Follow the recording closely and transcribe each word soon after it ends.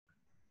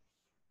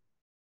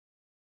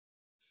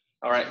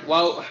All right.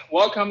 Well,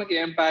 welcome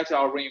again back to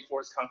our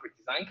reinforced concrete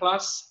design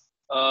class.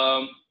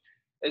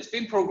 It's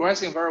been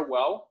progressing very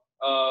well.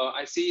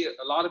 I see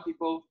a lot of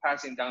people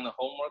passing down the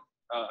homework.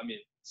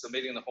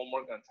 Submitting the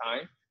homework on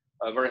time.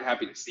 Very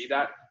happy to see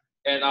that.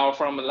 And our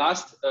from the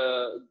last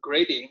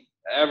grading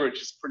average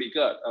is pretty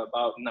good,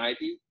 about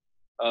 90.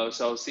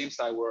 So it seems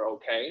like we're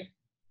okay.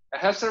 I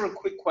have several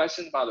quick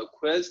questions about the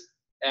quiz,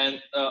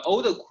 and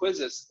all the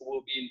quizzes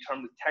will be in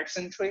terms of text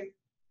entry.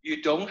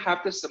 You don't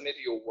have to submit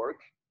your work.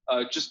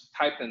 Just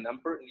type the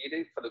number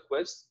needed for the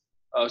quiz.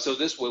 So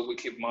this way we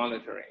keep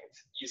monitoring it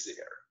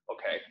easier,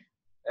 okay?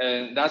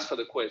 And that's for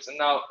the quiz. And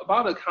now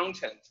about the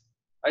content,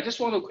 I just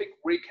want a quick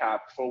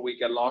recap before we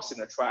get lost in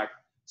the track.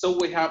 So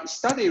we have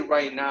studied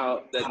right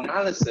now the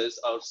analysis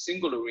of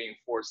singular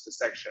reinforced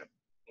section,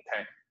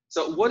 okay?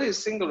 So what is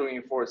singular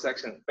reinforced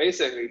section?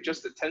 Basically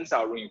just the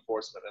tensile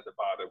reinforcement at the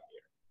bottom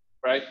here,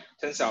 right?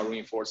 Tensile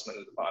reinforcement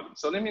at the bottom.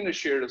 So let me just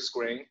share the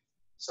screen.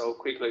 So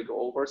quickly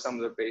go over some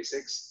of the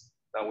basics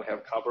that we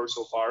have covered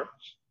so far.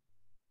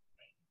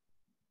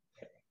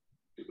 Okay,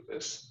 do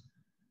this.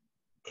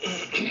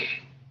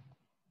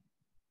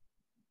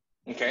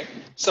 Okay,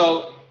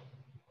 so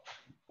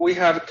we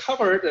have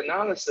covered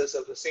analysis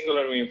of the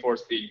singular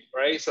reinforced beam,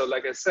 right? So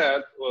like I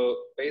said, well,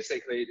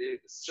 basically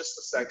it's just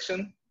a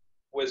section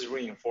with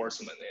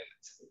reinforcement in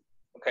it.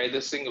 Okay,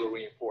 the singular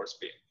reinforced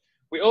beam.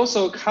 We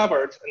also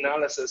covered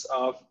analysis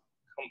of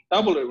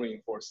doubly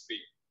reinforced beam,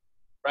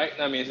 right?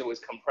 That means it was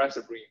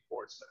compressive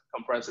reinforcement,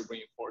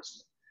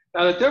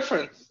 Now the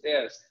difference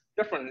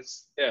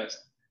is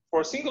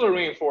for singular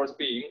reinforced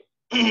beam,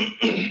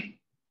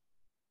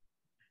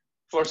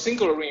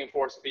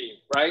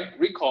 right?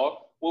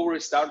 Recall what we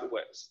started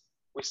with.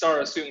 We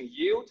start assuming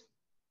yield,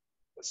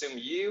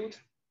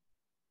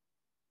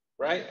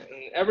 right?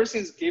 And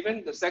everything's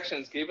given, the section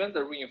is given,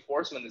 the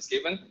reinforcement is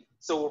given.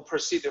 So we'll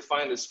proceed to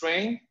find the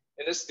strain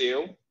in the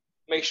steel,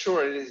 make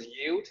sure it is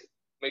yield,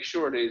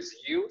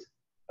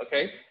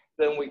 okay?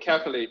 Then we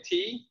calculate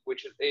T,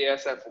 which is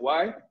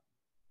ASFY,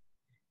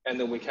 and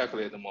then we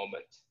calculate the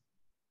moment.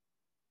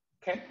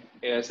 Okay,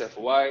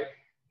 ASFY,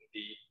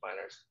 D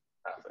minus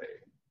FA.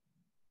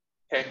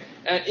 Okay,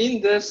 and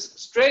in this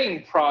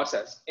strain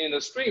process,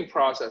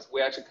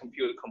 we actually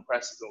compute the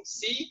compressive zone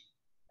C,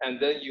 and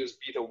then use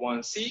beta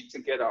 1C to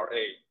get our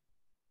A.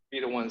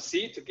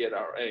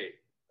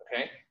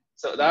 Okay,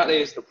 so that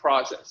is the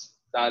process.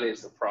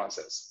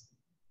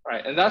 All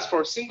right, and that's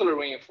for singular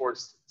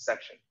reinforced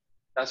section.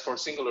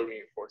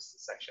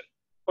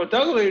 For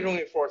doubly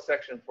reinforced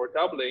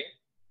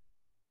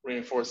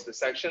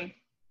section,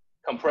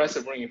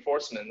 compressive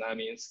reinforcement, that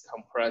means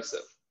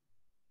compressive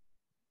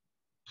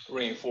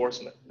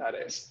reinforcement, that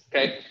is,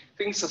 okay?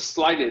 Things are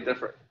slightly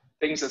different.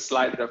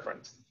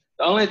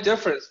 The only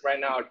difference right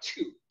now are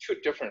two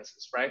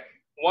differences, right?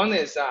 One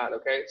is that,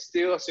 okay,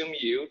 still assume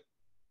yield.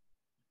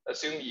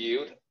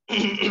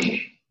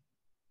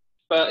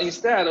 But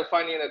instead of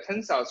finding the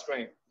tensile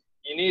strain,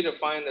 you need to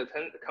find the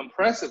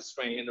compressive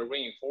strain in the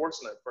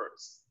reinforcement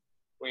first,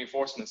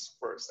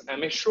 and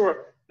make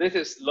sure this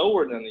is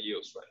lower than the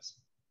yield strength.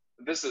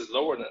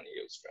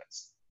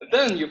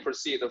 Then you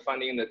proceed to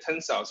finding the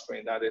tensile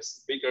strain that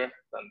is bigger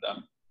than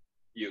the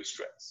yield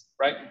strength,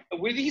 right?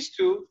 And with these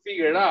two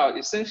figured out,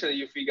 essentially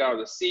you figure out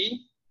the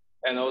C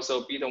and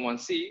also beta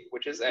 1C,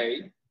 which is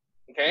A,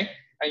 okay?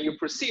 And you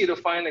proceed to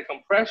find the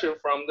compression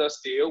from the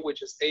steel,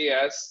 which is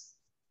AS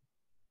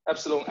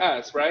epsilon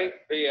S, right?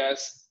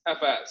 AS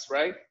FS,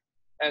 right?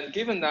 And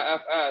given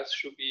that Fs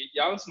should be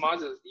Young's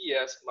modulus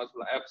ES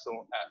multiplied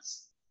epsilon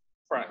S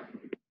prime.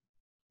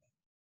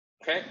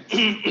 Okay?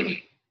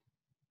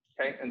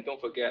 Okay, and don't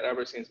forget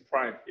everything's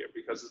prime here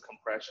because it's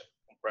compression.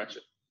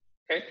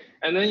 Okay,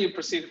 and then you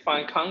proceed to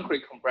find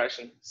concrete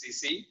compression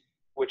CC,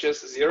 which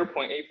is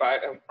 0.85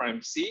 F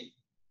prime C.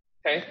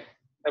 Okay,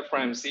 F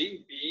prime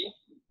C, B,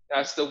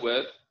 that's the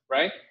width,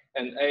 right?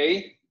 And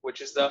A,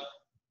 which is the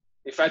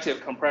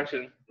effective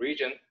compression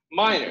region,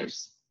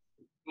 minus,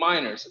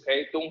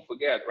 okay, don't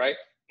forget, right?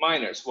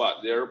 Minus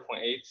what?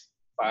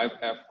 0.85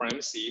 F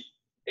prime C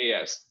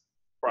AS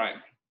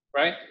prime,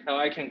 right? Now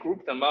I can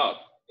group them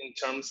up in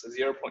terms of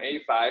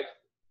 0.85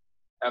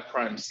 F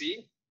prime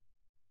C,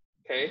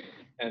 okay?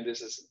 And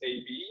this is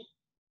AB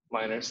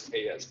minus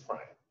AS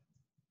prime,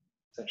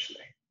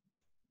 essentially,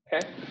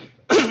 okay?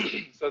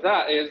 So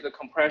that is the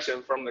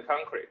compression from the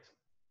concrete,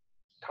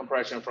 all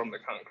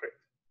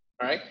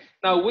right?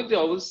 Now with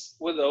those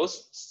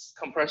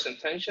compression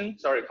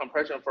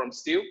from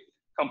steel,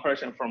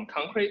 compression from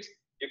concrete,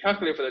 you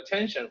calculate for the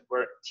tension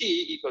where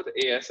T equal to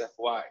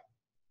ASFY.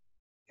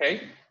 Okay,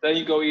 then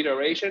you go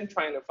iteration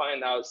trying to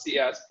find out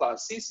CS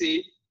plus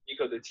CC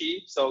equal to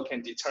T, so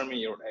can determine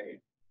your A.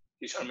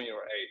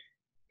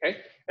 Okay,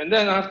 and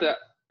then after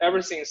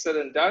everything is said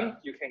and done,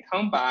 you can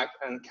come back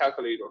and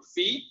calculate your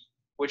phi,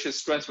 which is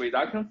strength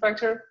reduction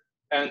factor,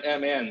 and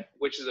Mn,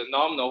 which is a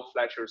nominal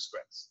flexure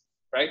strength,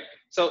 right?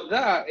 So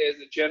that is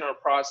the general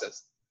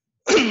process.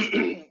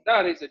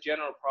 That is the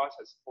general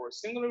process for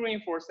singular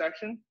reinforced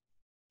section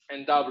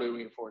and doubly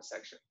reinforced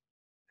section.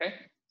 Okay,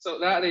 so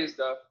that is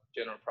the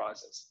general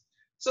process.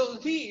 So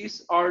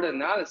these are the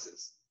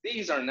analysis.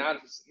 These are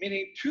analysis,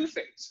 meaning two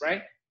things,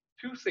 right?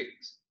 Two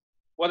things.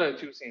 What are the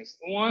two things?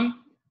 One,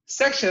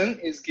 section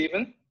is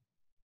given.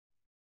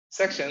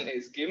 Section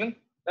is given.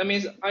 That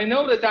means I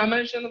know the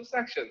dimension of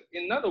section.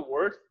 In other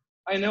words,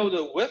 I know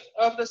the width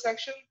of the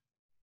section.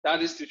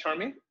 That is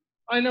determined.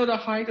 I know the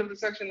height of the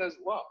section as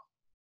well.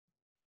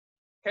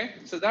 Okay,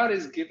 so that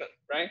is given,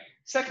 right?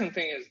 Second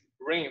thing is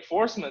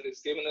reinforcement is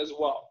given as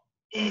well.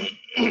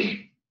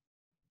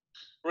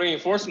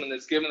 Reinforcement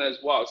is given as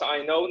well. So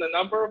I know the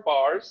number of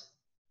bars.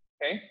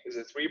 Okay, is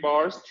it 3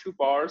 bars, 2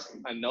 bars?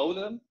 I know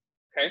them.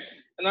 Okay,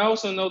 and I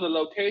also know the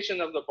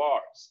location of the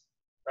bars,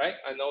 right?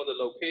 I know the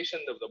location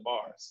of the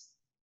bars.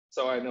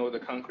 So I know the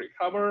concrete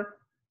cover.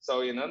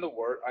 So in other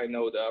words, I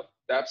know the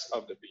depth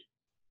of the beam.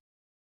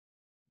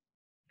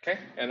 Okay,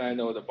 and I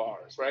know the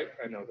bars, right?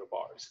 I know the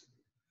bars.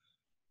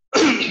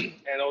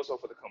 And also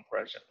for the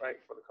compression, right?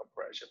 For the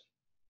compression,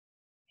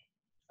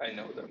 I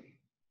know them.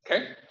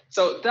 Okay,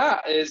 so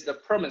that is the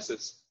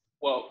premises.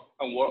 Well,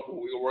 and what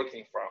we're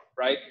working from,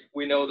 right?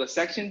 We know the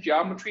section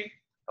geometry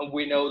and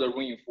we know the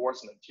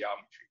reinforcement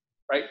geometry,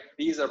 right?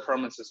 These are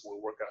premises we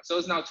work on. So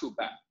it's not too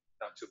bad,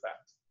 not too bad.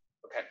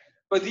 Okay,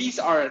 but these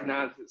are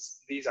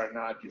analysis. These are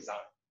not design.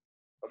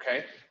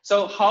 Okay,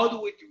 so how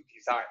do we do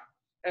design?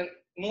 And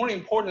more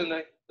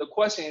importantly, the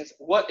question is,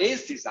 what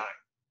is design?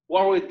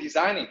 What are we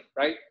designing,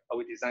 right? Are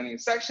we designing a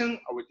section?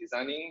 Are we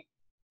designing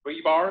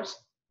rebars?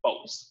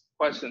 Both.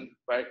 Question,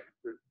 right?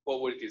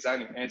 What we're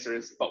designing, answer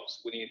is both.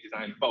 We need to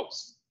design both,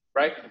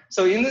 right?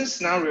 So in this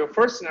scenario,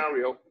 first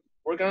scenario,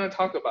 we're gonna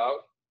talk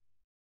about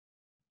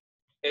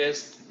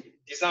is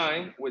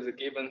design with a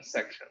given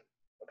section,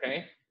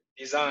 okay?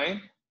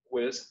 Design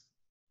with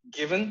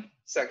given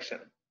section.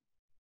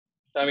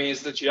 That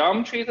means the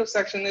geometry of the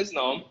section is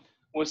known.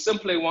 We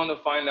simply want to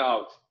find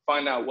out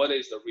what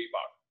is the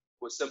rebar.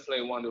 We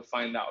simply want to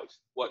find out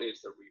what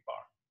is the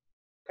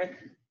rebar. Okay,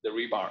 the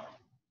rebar.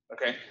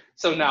 Okay,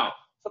 so now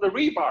for the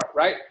rebar,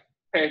 right?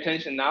 Pay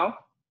attention now.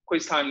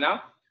 Quiz time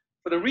now.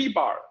 For the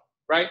rebar,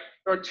 right?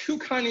 There are two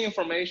kinds of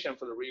information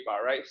for the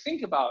rebar, right?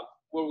 Think about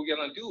what we're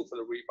gonna do for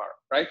the rebar,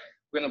 right?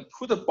 We're gonna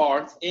put the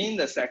bars in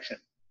the section.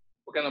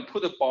 We're gonna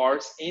put the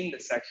bars in the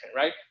section,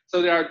 right?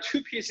 So there are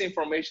two pieces of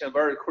information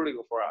very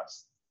critical for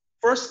us.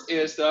 First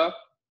is the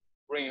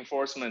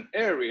reinforcement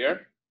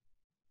area.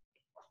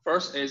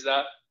 First is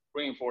the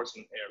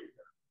reinforcement area,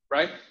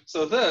 right?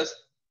 So this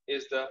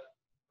is the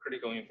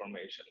critical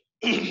information.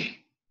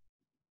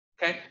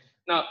 Okay.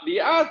 Now the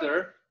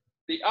other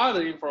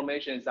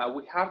information is that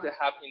we have to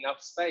have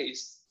enough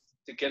space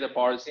to get the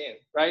bars in,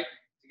 right?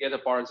 To get the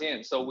bars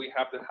in, so we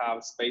have to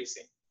have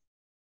spacing.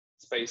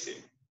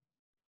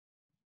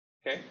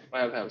 Okay, we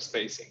have to have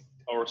spacing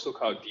or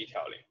so-called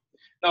detailing.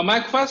 Now my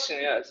question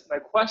is,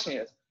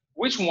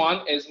 which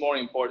one is more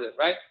important,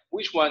 right?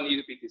 Which one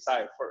needs to be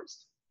decided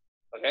first?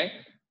 Okay,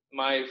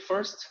 my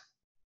first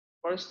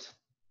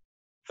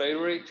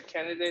favorite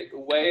candidate,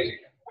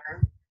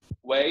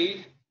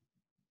 Wade,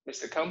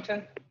 Mr.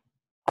 Compton,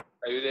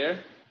 are you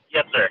there?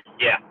 Yes, sir.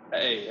 Yeah.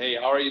 Hey,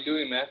 how are you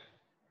doing, man?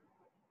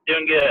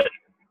 Doing good.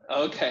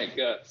 Okay,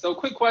 good. So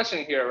quick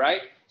question here,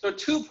 right? So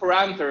two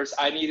parameters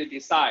I need to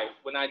decide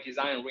when I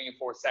design a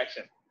reinforced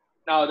section.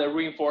 Now the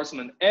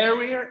reinforcement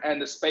area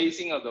and the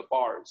spacing of the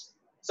bars.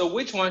 So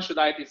which one should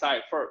I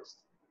decide first?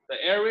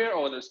 The area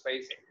or the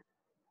spacing?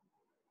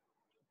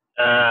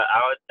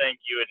 I would think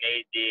you would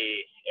need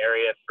the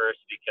area first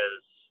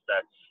because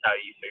that's how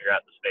you figure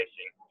out the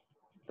spacing.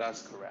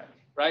 That's correct,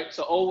 right?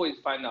 So always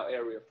find out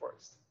area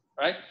first,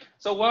 right?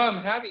 So while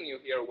I'm having you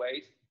here,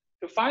 wait,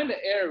 to find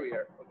the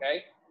area,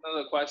 okay?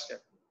 Another question,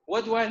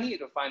 what do I need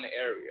to find the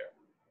area?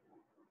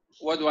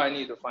 What do I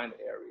need to find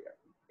the area?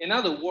 In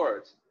other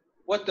words,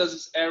 what does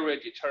this area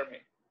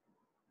determine?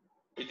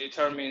 It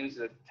determines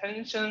the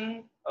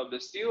tension of the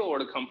steel or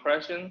the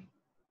compression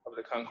of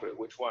the concrete,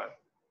 which one?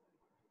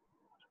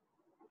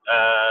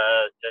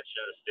 Tension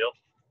of the steel.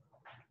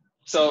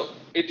 So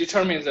it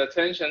determines the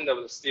tension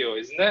of the steel,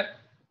 isn't it?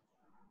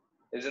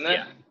 Isn't it?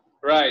 Yeah.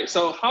 Right.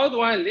 So how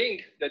do I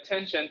link the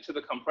tension to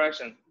the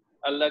compression?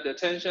 I let the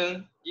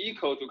tension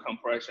equal to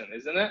compression,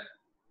 isn't it?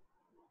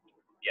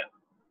 Yeah.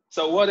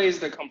 So what is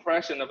the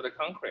compression of the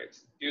concrete?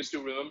 Do you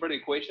still remember the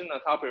equation on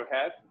top of your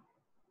head?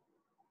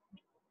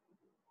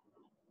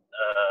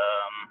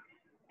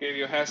 Give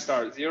you a head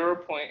start.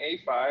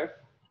 0.85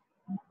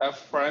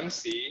 F prime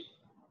C.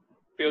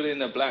 Fill in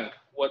the blank.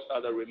 What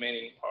are the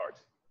remaining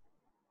parts?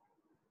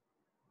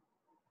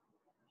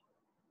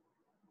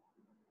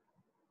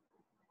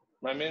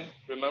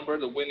 Remember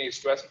the Winnie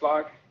stress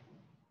block?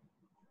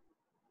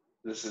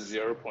 This is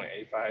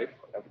 0.85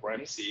 F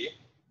prime C.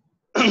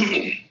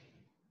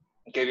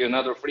 Give you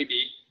another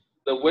freebie.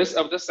 The width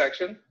of the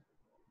section,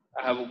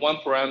 I have one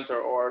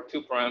parameter or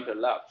two parameter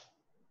left.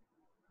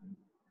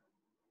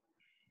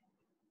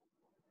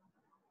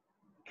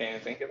 Can you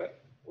think of it?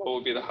 What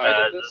would be the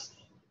height of this?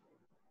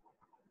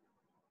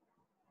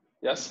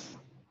 Yes?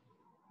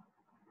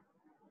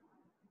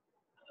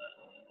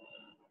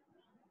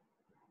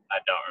 I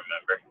don't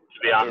remember, to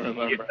be honest. I don't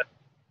remember.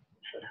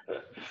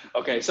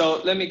 Okay,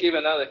 so let me give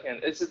another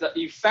hint. It's the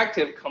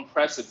effective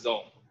compressive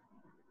zone.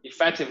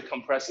 Effective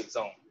compressive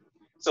zone.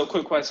 So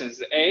quick question,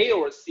 is it A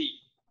or C?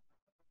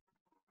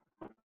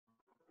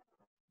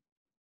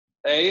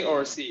 A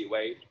or C,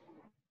 Wade?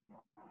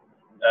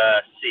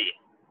 C.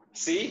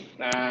 C?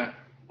 Nah,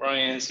 wrong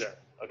answer,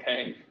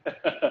 okay?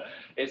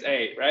 It's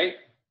A, right?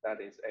 That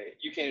is A.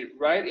 You can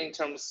write in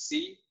terms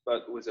C,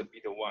 but with a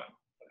beta 1,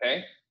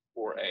 okay?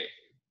 Or A,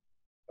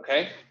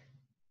 okay?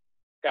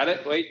 Got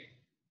it, Wade?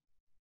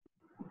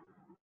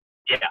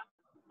 Yeah.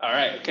 All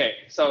right, okay,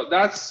 so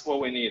that's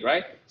what we need,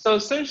 right? So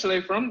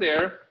essentially from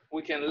there,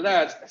 we can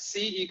let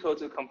C equal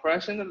to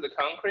compression of the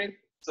concrete.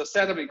 So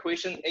set of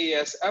equation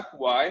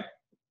ASFY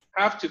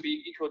have to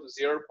be equal to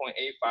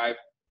 0.85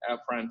 F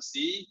prime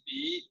C,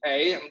 B,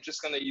 A. I'm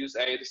just gonna use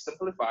A to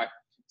simplify.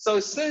 So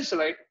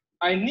essentially,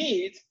 I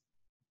need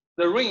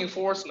the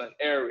reinforcement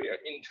area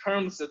in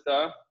terms of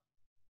the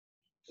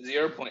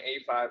 0.85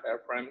 F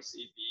prime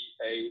C, B,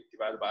 A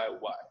divided by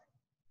Y.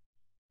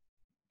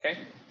 Okay,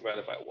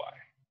 divided by Y.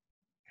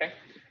 Okay,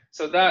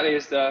 so that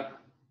is the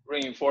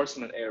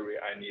reinforcement area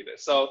I needed.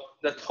 So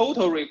the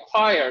total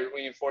required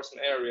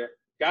reinforcement area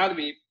got to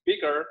be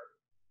bigger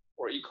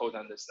or equal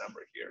than this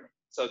number here.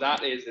 So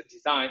that is the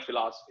design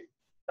philosophy.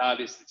 That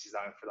is the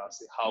design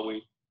philosophy, how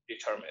we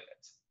determine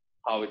it.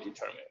 How we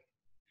determine it.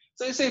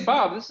 So you say,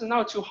 Bob, this is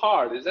not too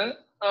hard, isn't it?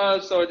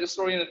 So I just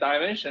throw in the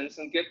dimensions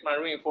and get my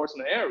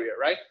reinforcement area,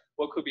 right?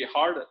 What could be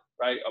harder,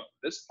 right, of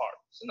this part?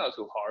 It's not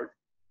too hard.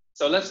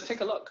 So let's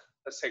take a look.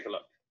 Let's take a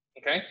look.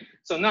 Okay,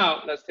 so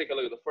now let's take a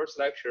look at the first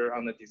lecture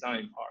on the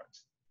design part.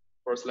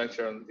 First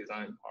lecture on the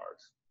design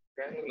part.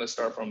 Okay, I'm gonna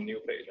start from a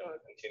new page. I'll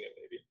continue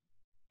maybe.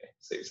 Okay,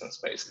 save some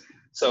space.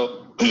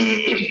 So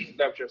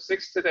lecture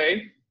 6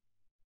 today,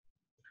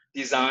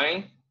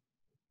 design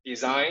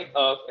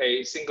of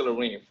a singular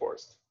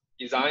reinforced.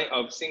 Design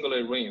of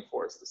singular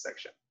reinforced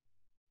section.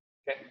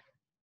 Okay.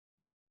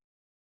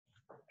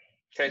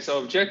 Okay,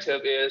 so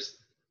objective is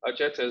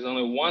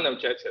only one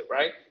objective,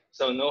 right?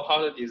 So know how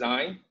to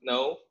design,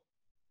 know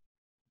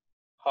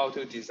how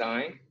to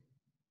design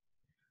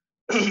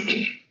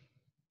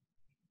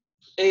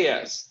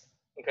AS,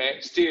 okay,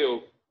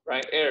 steel,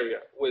 right, area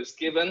with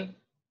given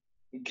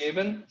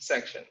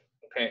section,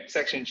 okay,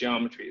 section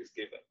geometry is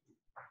given,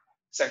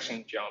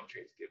 section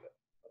geometry is given,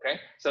 okay,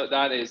 so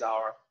that is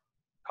our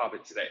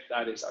topic today.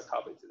 That is our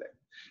topic today.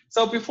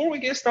 So before we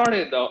get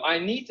started though, I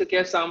need to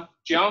get some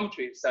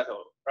geometry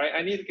settled, right?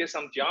 I need to get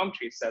some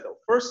geometry settled.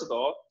 First of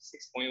all,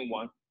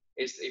 6.1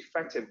 is the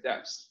effective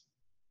depth.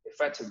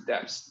 Effective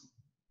depth.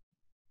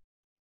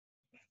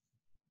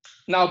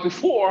 Now,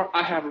 before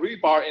I have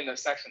rebar in the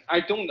section, I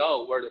don't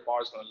know where the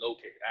bar is going to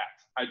locate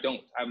at. I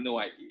have no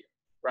idea,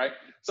 right?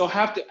 So I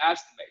have to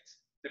estimate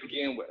to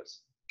begin with,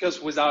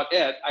 because without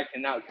it, I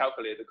cannot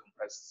calculate the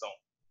compressive zone,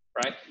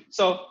 right?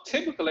 So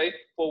typically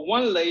for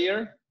one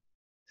layer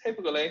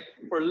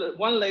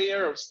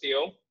of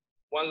steel,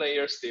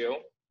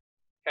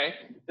 okay,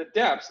 the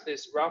depth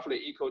is roughly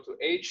equal to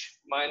h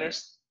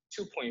minus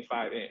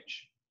 2.5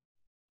 inch,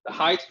 the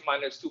height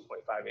minus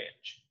 2.5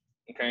 inch,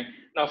 okay?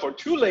 Now for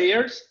two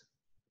layers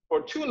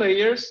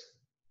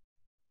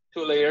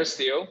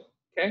steel,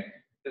 okay,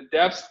 the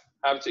depth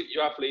have to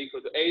roughly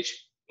equal to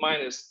h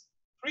minus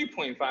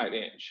 3.5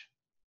 inch,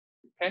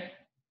 okay?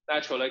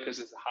 Naturally, because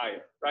it's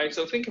higher, right?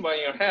 So think about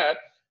in your head,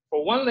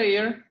 for one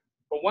layer,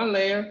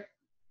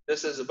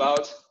 this is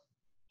about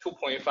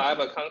 2.5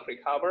 a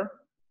concrete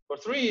cover. For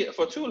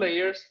two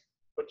layers,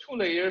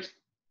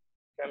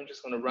 okay, I'm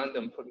just gonna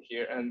random put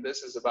here, and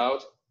this is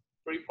about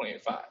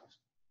 3.5.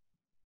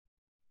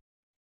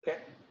 Okay,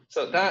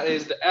 so that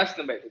is the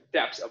estimated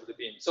depth of the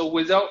beam. So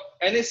without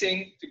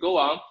anything to go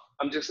on,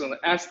 I'm just going to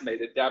estimate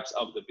the depth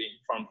of the beam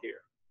from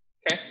here.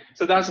 Okay,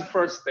 so that's the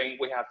first thing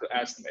we have to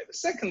estimate. The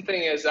second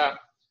thing is that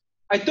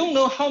I don't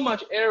know how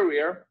much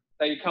area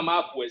that you come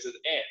up with at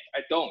the end. I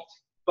don't.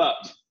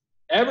 But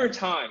every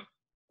time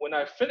when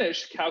I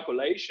finish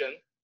calculation,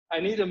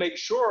 I need to make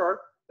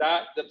sure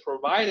that the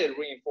provided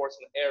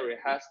reinforcement area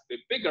has to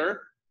be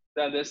bigger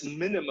than this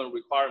minimum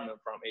requirement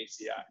from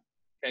ACI.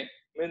 Okay,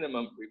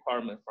 minimum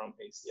requirement from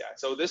ACI.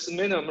 So this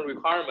minimum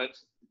requirement,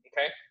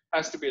 okay,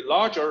 has to be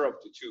larger of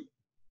the two.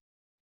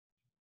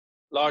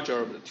 Larger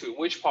of the two.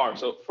 Which part?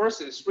 So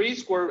first is 3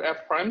 square root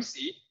F prime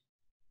C,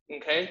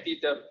 okay,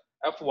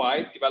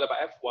 Fy divided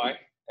by Fy,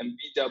 and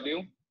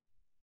BW,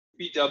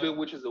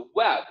 which is the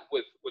web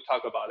width, we'll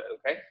talk about it,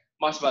 okay,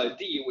 multiplied by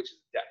D, which is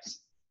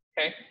depth.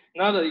 Okay,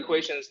 now the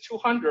equation is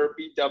 200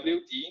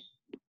 BWD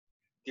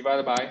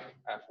divided by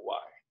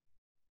Fy.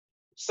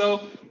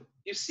 So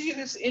you see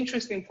this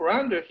interesting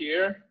parameter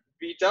here,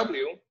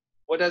 BW,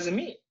 what does it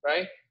mean,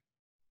 right?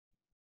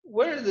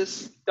 Where is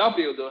this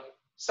W, the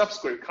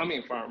subscript,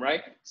 coming from,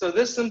 right? So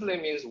this simply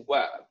means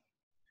web.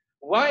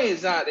 Why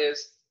is that?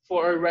 Is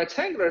for a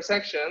rectangular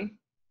section,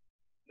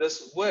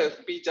 this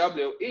width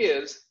BW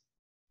is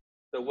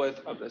the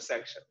width of the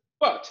section.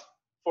 But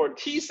for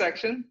T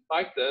section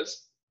like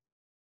this,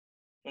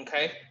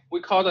 okay,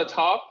 we call the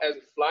top as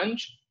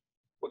flange,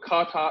 we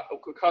call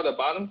the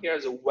bottom here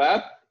as a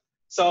web.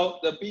 So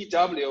the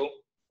BW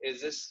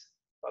is this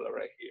color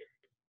right here.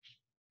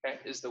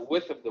 Okay, is the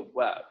width of the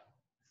web,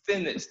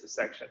 thinnest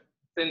section,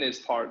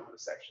 thinnest part of the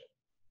section,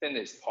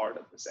 thinnest part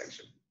of the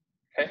section.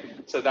 Okay,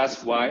 so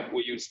that's why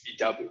we use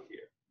BW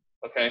here.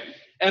 Okay,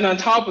 and on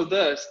top of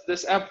this,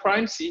 this F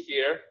prime C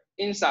here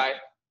inside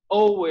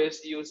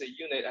always use a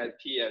unit as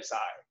PSI.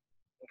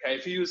 Okay,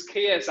 if you use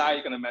KSI,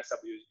 you're gonna mess up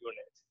your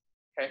unit.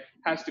 Okay,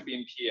 has to be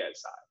in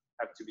PSI.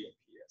 Have to be in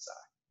PSI.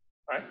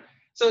 All right.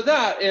 So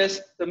that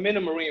is the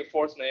minimum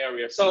reinforcement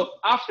area. So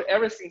after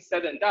everything's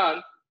said and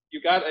done,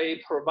 you got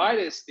a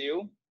provided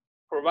steel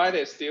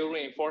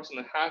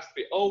reinforcement has to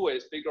be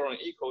always bigger or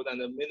equal than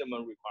the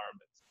minimum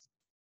requirement.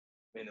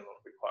 Minimum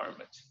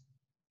requirement.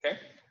 Okay.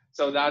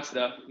 So that's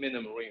the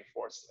minimum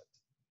reinforcement.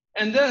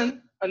 And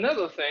then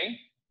another thing,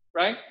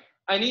 right?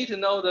 I need to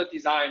know the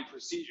design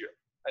procedure.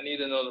 I need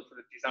to know the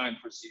design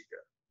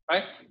procedure,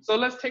 right? So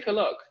let's take a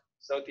look.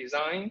 So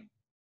design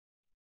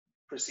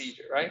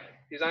procedure, right?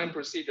 Design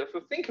procedure.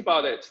 So think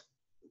about it.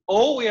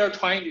 All we are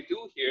trying to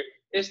do here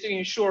is to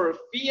ensure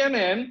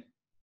phi-mn,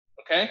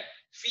 okay?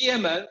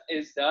 Phi-mn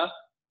is the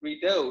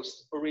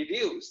reduced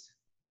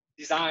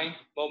design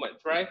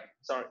moment, right?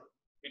 Sorry,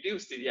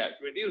 reduced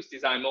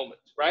design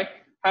moment, right?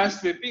 Has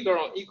to be bigger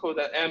or equal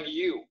than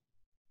mu,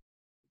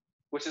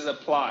 which is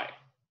applied,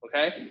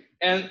 okay?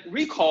 And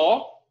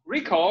recall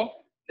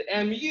the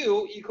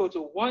mu equal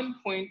to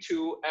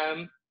 1.2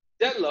 m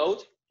dead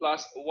load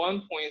plus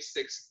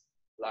 1.6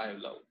 live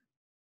load,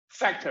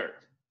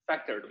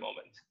 factored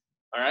moment,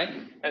 all right?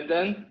 And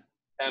then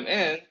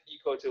Mn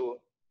equal to,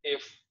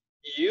 if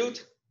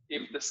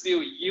the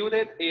steel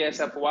yielded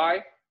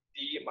ASFY,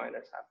 D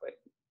minus half A.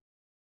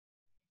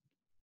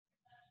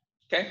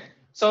 Okay,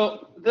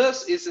 so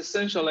this is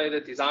essentially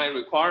the design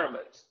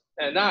requirement,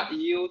 and that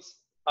yields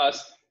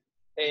us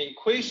an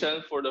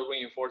equation for the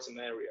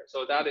reinforcement area.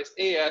 So that is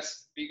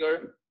AS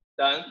bigger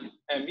than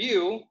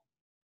mu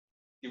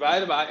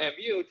divided by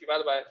phi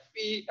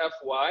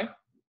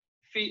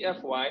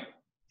Fy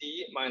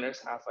D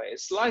minus half A.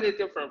 It's slightly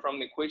different from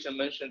the equation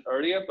mentioned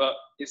earlier, but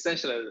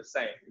essentially the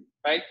same,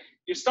 right?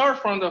 You start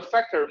from the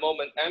factor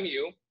moment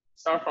mu,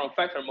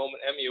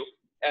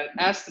 and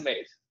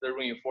estimate the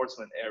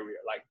reinforcement area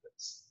like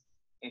this,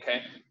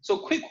 okay? So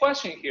quick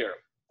question here,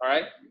 all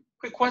right?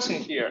 Quick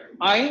question here.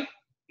 I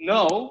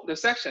know the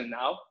section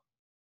now,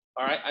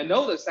 all right? I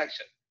know the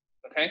section,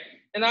 okay?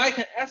 And I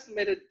can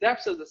estimate the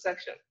depth of the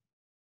section,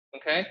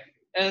 okay?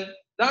 And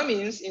that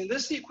means in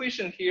this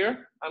equation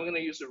here, I'm gonna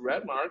use a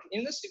red mark.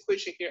 In this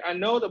equation here, I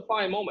know the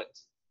apply moment.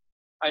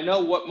 I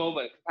know what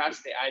moment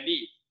capacity I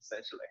need,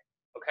 essentially,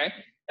 okay?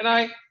 And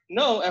I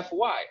know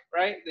Fy,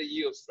 right? The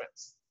yield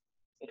strength,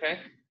 okay?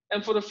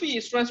 And for the phi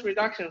strength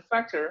reduction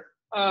factor,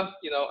 for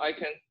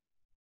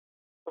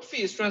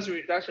phi strength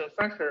reduction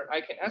factor,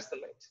 I can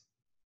estimate,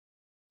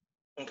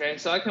 okay?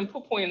 So I can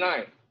put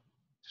 0.9 to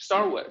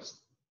start with,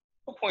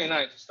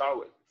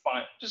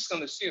 fine, just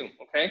gonna assume,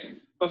 okay?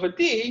 But for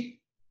D,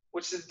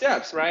 which is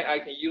depth, right? I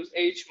can use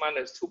H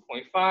minus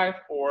 2.5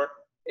 or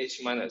H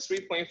minus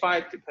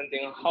 3.5,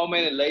 depending on how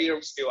many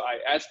layers steel I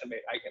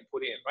estimate I can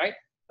put in, right?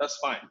 That's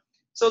fine.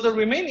 So the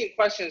remaining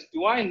questions,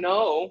 do I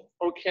know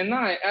or can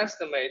I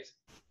estimate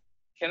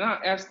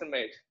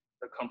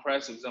the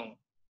compressive zone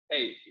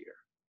A here?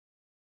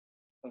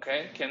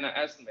 Okay, can I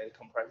estimate the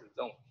compressive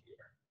zone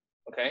here?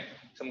 Okay,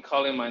 so I'm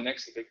calling my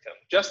next victim,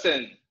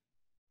 Justin.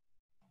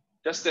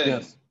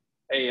 Yes.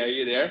 Hey, are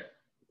you there?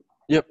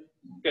 Yep.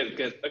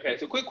 Good. Okay,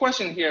 so quick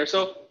question here.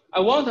 So I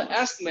want to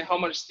estimate how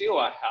much steel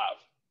I have.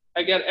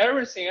 I get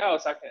everything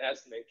else I can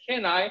estimate.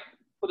 Can I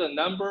put a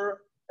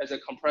number as a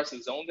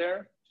compressive zone there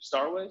to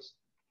start with?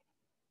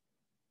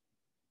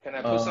 Can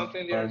I put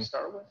something there to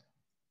start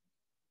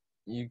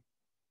with?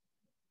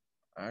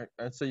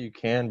 I'd say you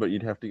can, but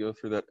you'd have to go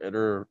through that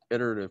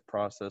iterative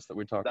process that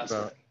we talked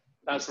about. Right.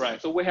 That's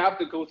right. So we have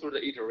to go through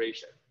the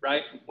iteration,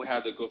 right? We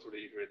have to go through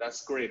the iteration.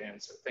 That's a great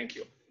answer. Thank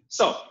you.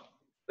 So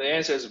the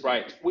answer is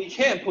right. We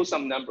can put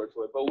some number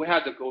to it, but we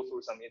have to go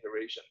through some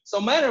iteration. So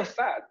matter of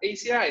fact,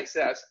 ACI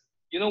says,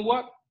 you know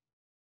what?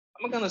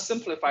 I'm going to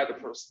simplify the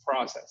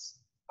process.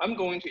 I'm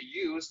going to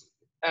use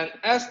an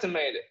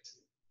estimated,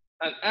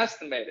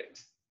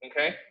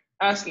 okay?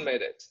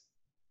 Estimated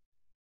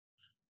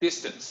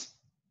distance,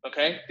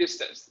 okay?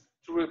 Distance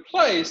to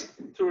replace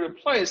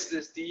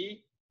this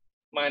D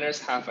minus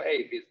half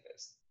A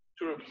distance,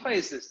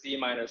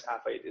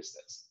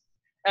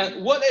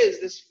 And what is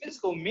this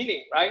physical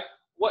meaning, right?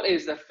 What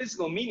is the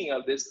physical meaning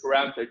of this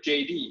parameter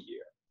JD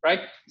here, right?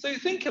 So you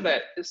think of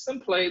it, it's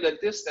simply the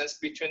distance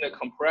between the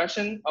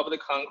compression of the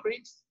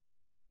concrete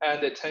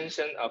and the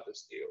tension of the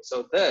steel.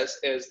 So this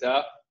is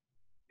the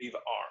lever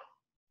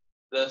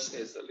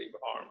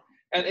arm.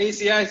 And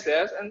ACI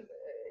says, and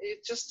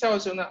it just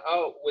tells you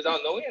now,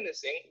 without knowing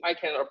anything, I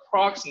can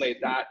approximate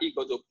that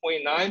equal to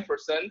 0.9%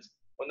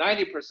 or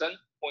 90%,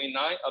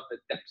 0.9 of the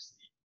depth.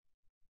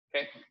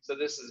 Okay, so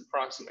this is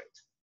approximate.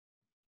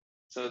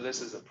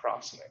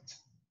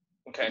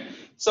 Okay,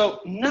 so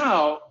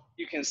now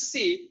you can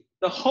see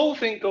the whole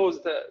thing goes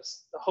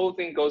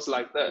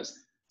like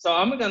this. So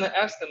I'm going to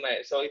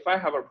estimate. So if I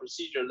have a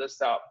procedure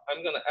list out,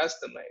 I'm going to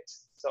estimate.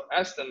 So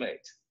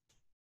estimate,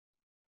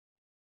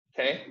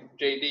 okay,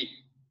 JD,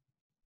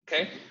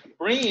 okay,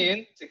 bring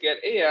in to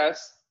get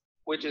AS,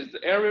 which is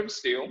the area of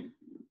steel,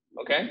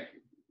 okay,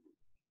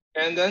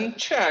 and then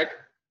check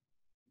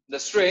the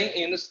strain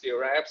in the steel,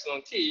 right,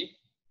 epsilon T,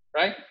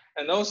 right,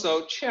 and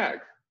also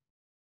check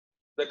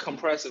the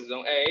compressive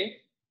zone A,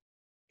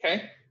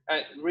 okay,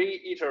 and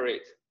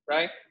reiterate,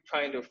 right,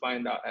 trying to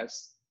find out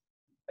S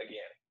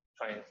again,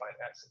 trying to find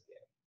S again.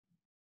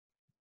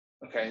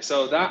 Okay,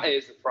 so that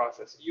is the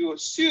process. You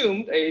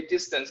assumed a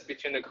distance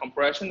between the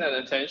compression and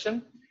the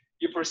tension.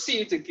 You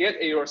proceed to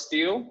get your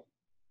steel,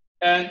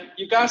 and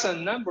you got a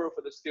number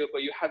for the steel,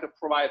 but you have to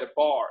provide the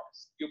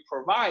bars. You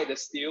provide the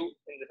steel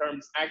in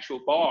terms of actual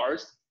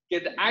bars,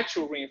 get the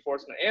actual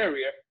reinforcement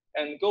area,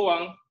 and go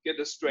on, get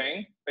the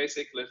strain,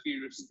 basically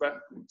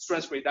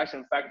stress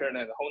reduction factor and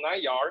the whole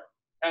 9 yards,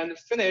 and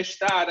finish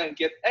that and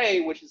get A,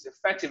 which is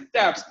effective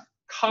depth,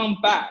 come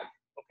back,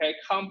 okay?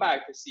 Come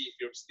back to see if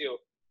your steel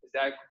is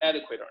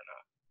adequate or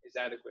not,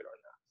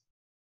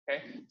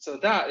 okay? So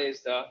that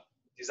is the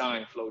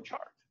design flow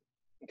chart,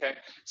 okay?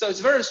 So it's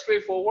very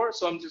straightforward,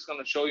 so I'm just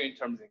gonna show you in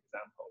terms of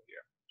example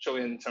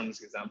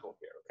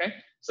here, okay?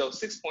 So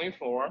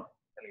 6.4,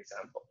 an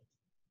example.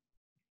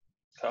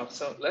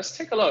 So let's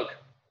take a look.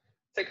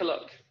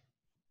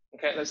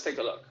 Okay, let's take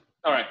a look.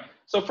 All right,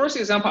 so first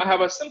example, I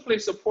have a simply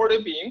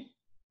supported beam,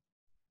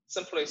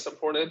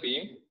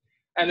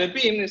 and the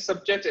beam is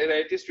subjected to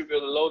a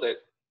distributed loading.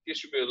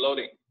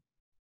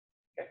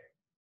 Okay,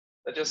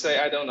 let's just say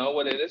I don't know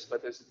what it is,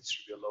 but it's a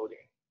distributed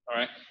loading. All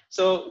right,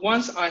 so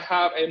once I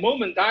have a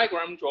moment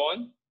diagram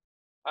drawn,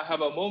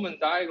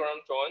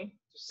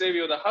 to save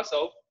you the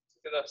hassle,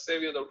 to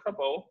save you the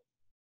trouble,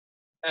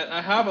 and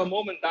I have a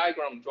moment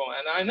diagram drawn,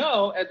 and I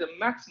know at the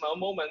maximum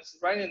moments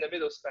right in the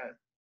middle span.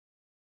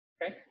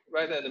 Okay,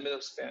 right in the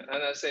middle span,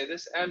 and I say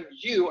this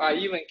MU, I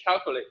even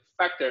calculate,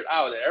 factored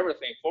out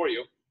everything for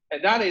you,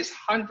 and that is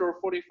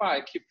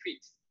 145 cubic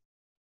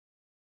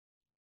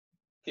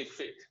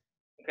feet.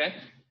 Okay,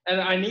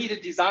 and I need to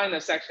design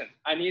a section.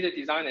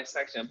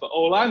 But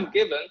all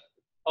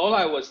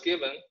I was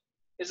given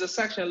is a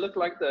section look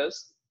like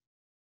this.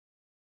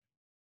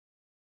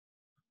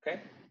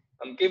 Okay,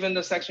 I'm given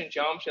the section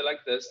geometry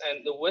like this,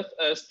 and the width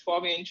is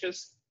 12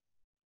 inches.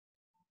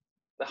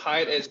 The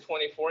height is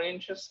 24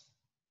 inches.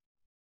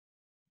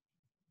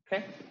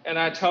 Okay, and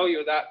I tell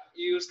you that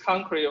use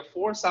concrete of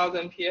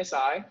 4,000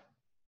 psi.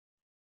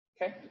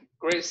 Okay,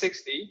 grade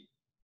 60.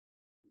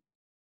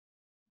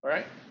 All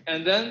right,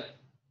 and then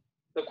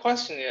the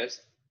question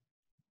is,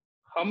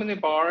 how many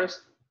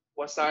bars?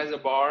 What size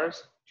of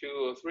bars?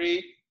 2 or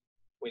 3?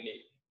 We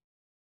need.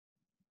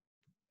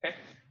 Okay,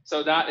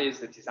 so that is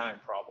the design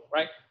problem,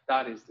 right?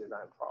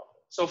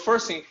 So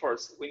first thing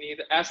first, we need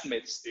to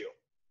estimate steel.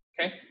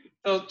 Okay,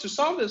 so to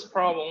solve this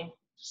problem,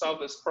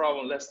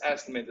 let's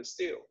estimate the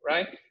steel,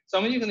 right? So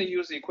I'm going to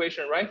use the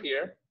equation right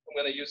here.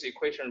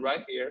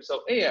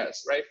 So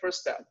AS, right?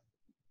 First step,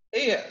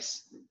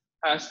 AS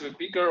has to be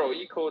bigger or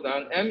equal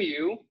than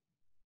MU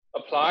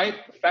applied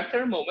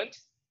factor moment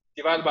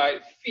divided by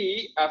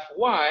phi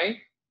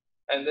Fy,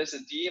 and this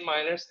is D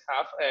minus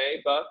half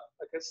A, but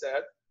like I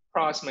said,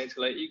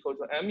 approximately equal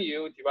to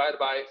MU divided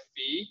by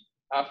phi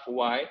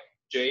Fy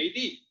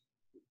JD.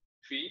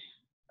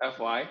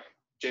 Fy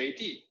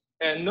JD.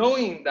 And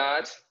knowing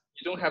that,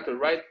 you don't have to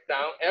write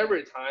down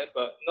every time,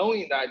 but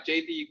knowing that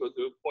JD equal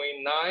to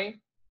 0.9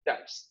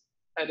 depths,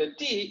 and the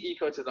D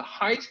equal to the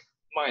height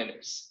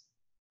minus.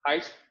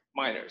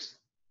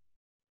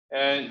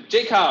 And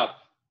Jacob,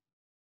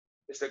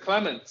 Mr.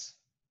 Clements,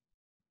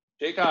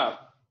 Jacob.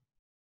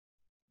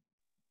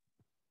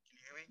 Can you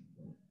hear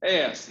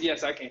me?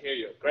 Yes, I can hear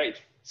you.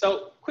 Great.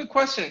 So quick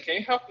question, can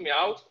you help me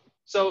out?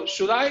 So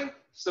should I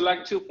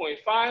select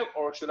 2.5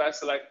 or should I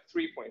select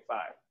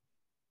 3.5?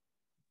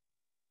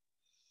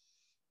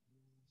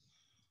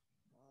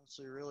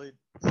 So you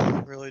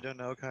really don't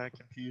know, kind of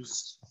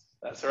confused.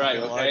 That's right,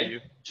 okay.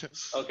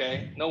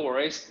 Okay, no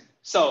worries.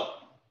 So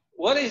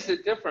what is the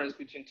difference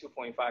between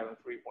 2.5 and 3.5?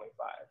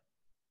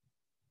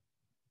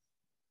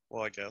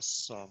 Well, I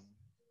guess,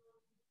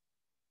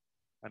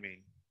 I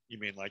mean, you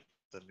mean like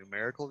the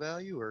numerical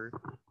value, or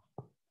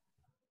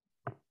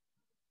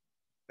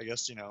I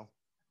guess,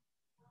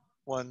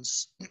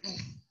 one's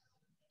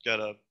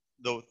got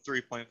the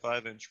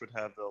 3.5 inch would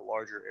have the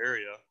larger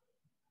area.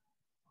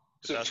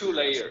 So 2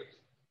 layers.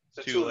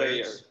 So 2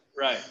 layers.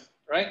 Right.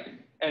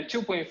 And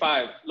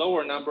 2.5,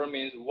 lower number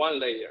means 1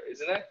 layer,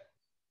 isn't it?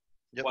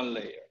 Yep. 1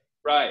 layer.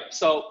 Right.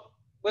 So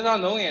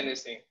without knowing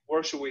anything,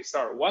 where should we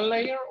start? 1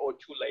 layer or 2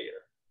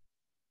 layer?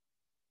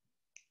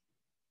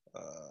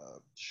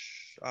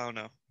 I don't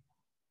know.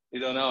 You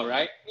don't know,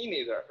 right? Me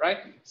neither, right?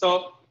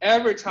 So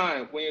every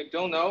time when you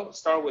don't know,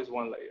 start with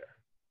 1 layer.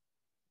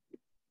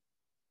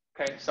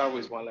 Okay, start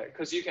with 1 layer,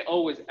 because you can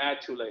always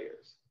add 2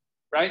 layers,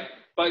 right?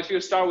 But if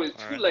you start with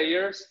 2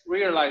 layers,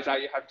 realize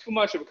that you have too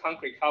much of a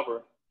concrete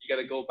cover, you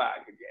got to go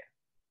back again.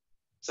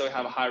 So you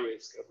have a high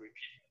risk of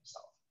repeating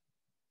yourself,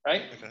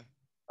 right? Okay.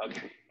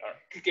 Okay, all right,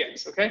 good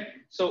guess, okay?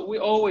 So we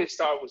always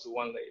start with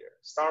one layer.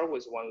 Start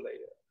with one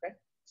layer, okay?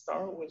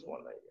 Start with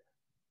one layer.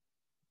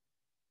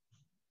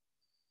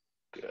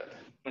 Good,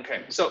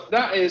 okay, so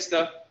that is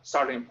the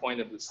starting point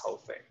of this whole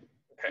thing,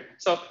 okay?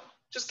 So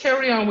just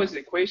carry on with the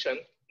equation,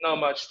 not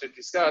much to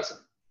discuss,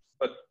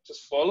 but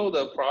just follow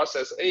the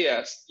process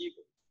AS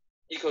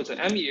equal to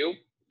MU,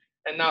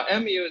 and now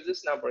MU is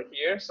this number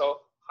here,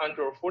 so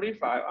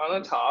 145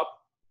 on the top,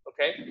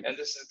 okay? And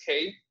this is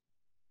K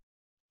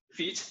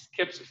feet,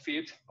 keeps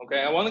feet,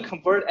 okay? I want to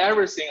convert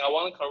everything. I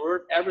want to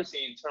convert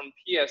everything in terms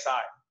of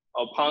PSI,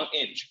 or pound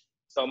inch.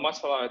 So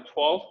multiply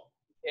 12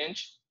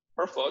 inch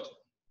per foot,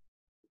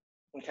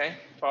 okay?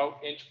 12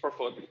 inch per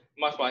foot,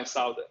 multiply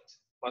 1,000,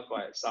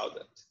 multiply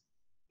 1,000,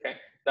 okay?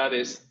 That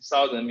is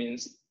 1,000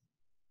 means,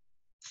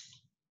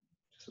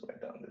 just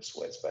write down this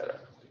way, it's better.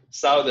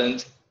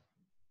 1,000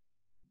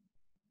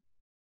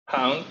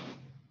 pound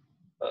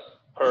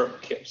per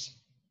kips.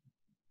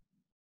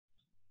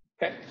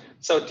 Okay,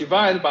 so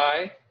divide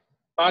by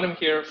bottom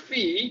here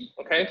phi.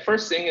 Okay,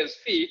 first thing is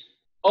phi.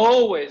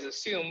 Always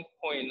assume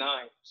 0.9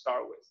 to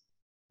start with.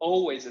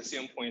 Always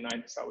assume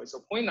 0.9 to start with.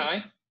 So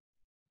 0.9.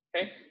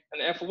 Okay,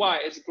 and Fy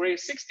is grade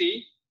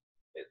 60.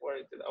 Where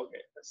is it? Okay,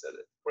 I said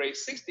it. Grade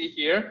 60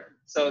 here.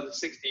 So the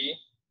 60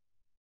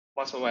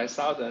 multiplied by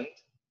 1,000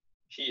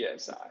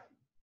 psi.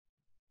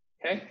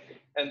 Okay,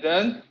 and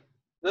then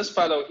this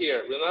fellow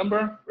here.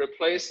 Remember,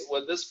 replace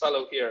with this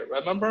fellow here.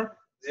 Remember.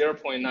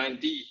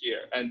 0.9 D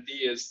here, and D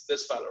is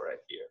this fellow right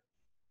here.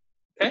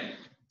 Okay,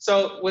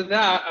 so with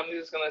that, I'm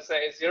just gonna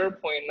say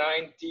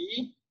 0.9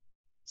 D.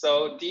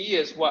 So D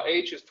is what?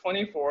 H is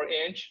 24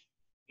 inch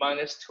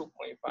minus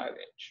 2.5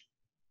 inch.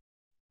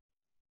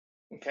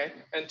 Okay,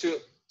 and to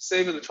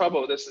save the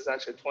trouble, this is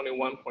actually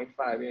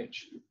 21.5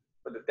 inch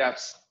for the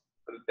depth,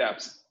 for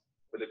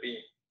the beam,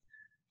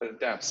 for the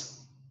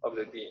depth of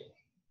the beam.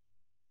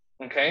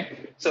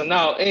 Okay, so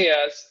now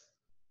AS,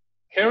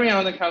 carry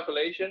on the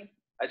calculation.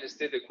 I just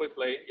did it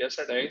quickly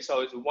yesterday.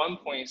 So it's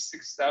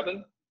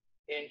 1.67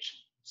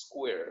 inch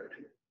squared.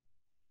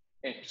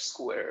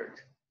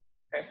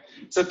 Okay.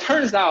 So it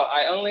turns out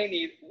I only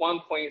need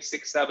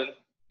 1.67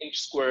 inch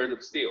squared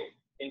of steel.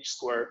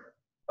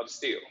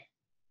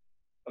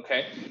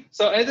 Okay.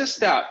 So at this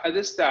step,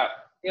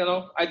 you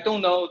know, I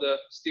don't know the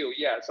steel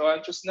yet. So I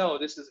just know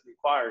this is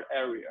required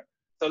area.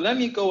 So let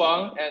me go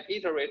on and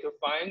iterate to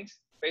find,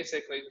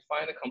 basically to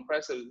find the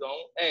compressive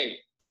zone A.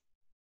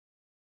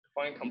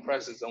 Find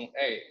compressive zone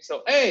A.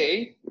 So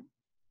A,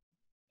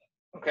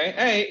 okay,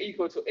 A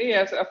equal to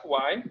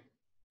ASFY.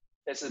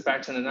 This is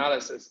back to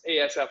analysis.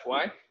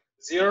 ASFY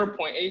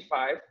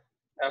 0.85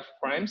 F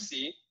prime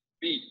C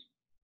B.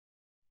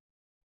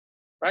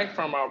 Right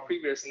from our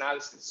previous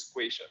analysis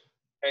equation.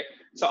 Okay,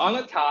 so on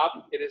the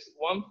top it is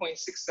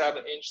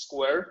 1.67 inch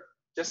squared.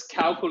 Just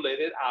calculate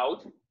it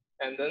out,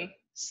 and then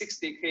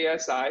 60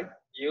 KSI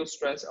yield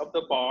strength of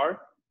the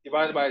bar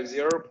divided by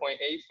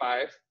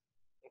 0.85.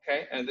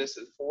 Okay, and this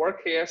is 4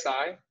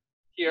 KSI.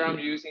 Here I'm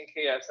using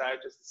KSI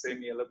just to save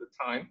me a little bit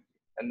of time.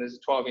 And this is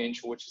 12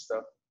 inch, which is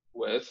the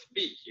width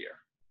B here.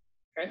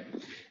 Okay,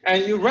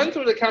 and you run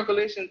through the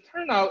calculation,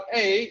 turn out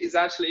A is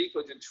actually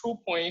equal to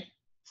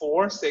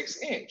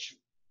 2.46 inch.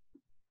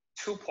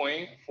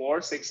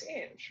 2.46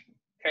 inch.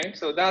 Okay,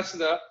 so that's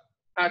the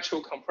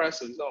actual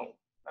compressive zone.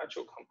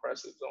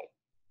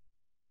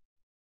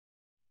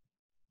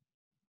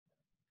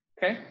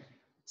 Okay,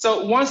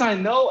 so once I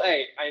know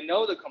A, I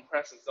know the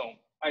compressive zone.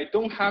 I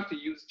don't have to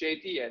use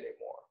JD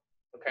anymore,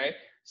 okay?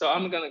 So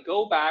I'm gonna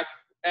go back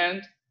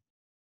and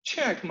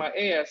check my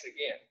AS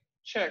again.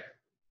 Check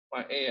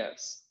my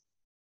AS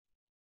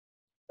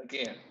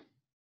again,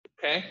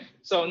 okay?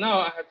 So now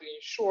I have to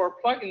ensure,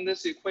 plug in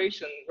this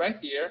equation right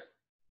here,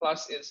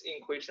 plus its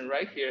equation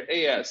right here,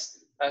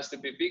 AS has to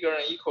be bigger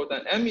and equal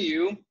than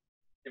MU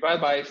divided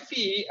by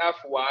phi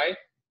Fy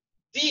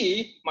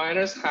D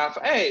minus half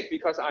A,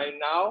 because I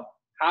now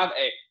have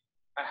A.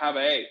 I have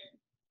A.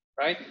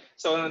 Right?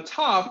 So on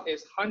top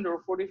is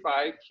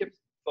 145 kip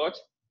foot,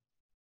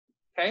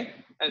 okay?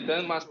 And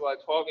then multiply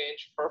 12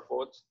 inch per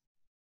foot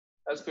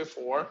as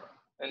before,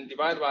 and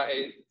divide by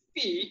a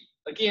phi,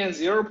 again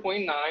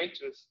 0.9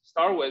 to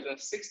start with, and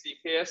 60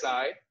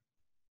 KSI,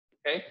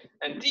 okay?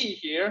 And D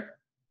here,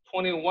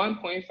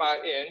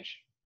 21.5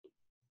 inch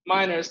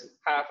minus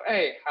half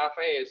A. Half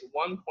A is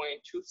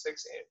 1.26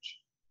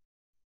 inch.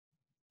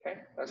 Okay,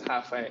 that's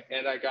half A.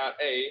 And I got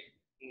A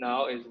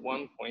now is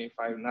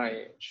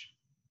 1.59 inch.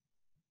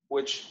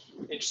 Which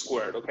inch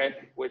squared, okay?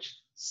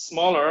 Which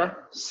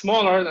smaller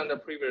than the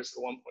previous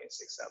 1.67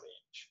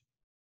 inch.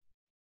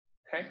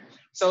 Okay,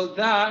 so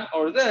that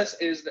or this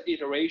is the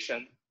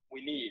iteration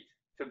we need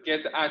to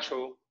get the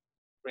actual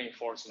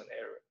reinforcement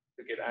area.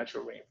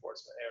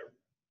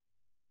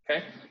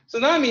 Okay, so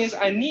that means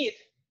I need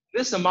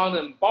this amount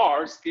of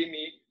bars give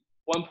me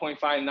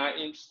 1.59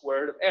 inch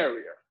squared of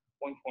area.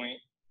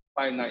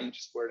 1.59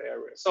 inch squared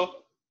area.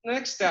 So the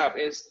next step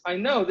is I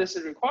know this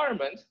is a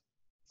requirement.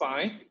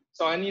 Fine.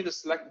 So I need to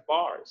select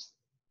bars.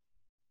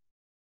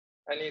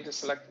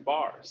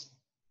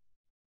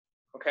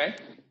 Okay.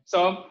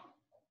 So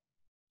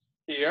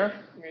here.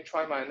 Let me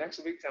try my next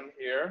victim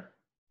here.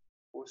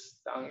 Who's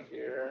down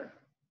here?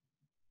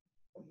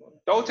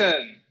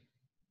 Dalton.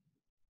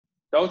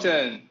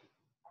 Dalton.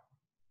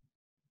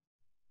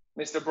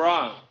 Mr.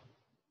 Brown.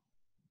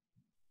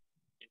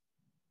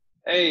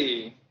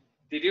 Hey,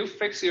 did you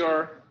fix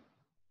your,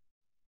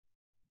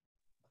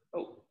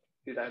 oh,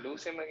 did I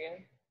lose him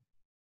again?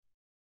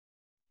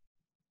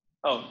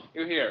 Oh,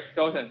 you're here,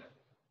 Dalton.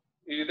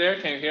 Are you there?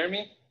 Can you hear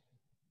me?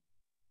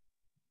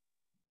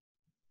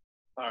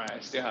 All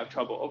right, still have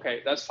trouble.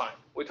 Okay, that's fine.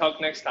 We talk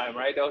next time,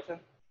 right, Dalton?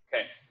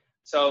 Okay.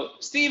 So,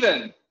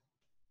 Stephen.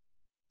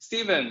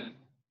 Stephen.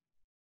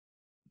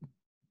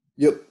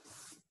 Yep.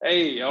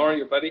 Hey, how are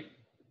you, buddy?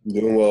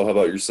 Doing well. How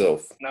about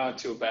yourself? Not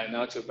too bad,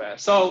 not too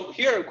bad. So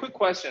here, a quick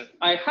question.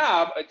 I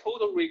have a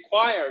total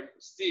required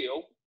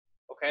steel,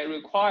 okay,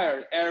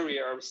 required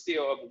area of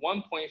steel of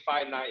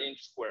 1.59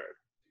 inch squared.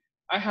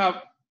 I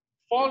have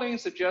following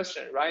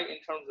suggestion, right, in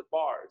terms of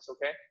bars,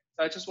 okay?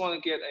 So I just want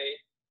to get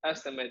a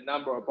estimate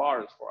number of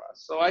bars for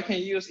us. So I can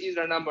use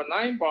either number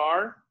 9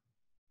 bar,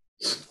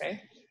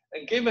 okay?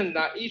 And given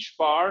that each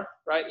bar,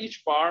 right,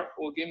 each bar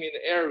will give me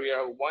the area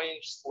of 1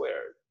 inch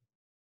squared.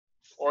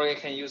 Or I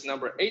can use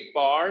number 8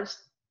 bars.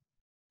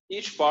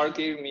 Each bar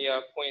gave me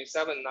a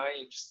 0.79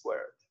 inch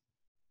squared.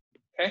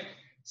 Okay,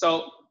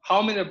 so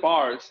how many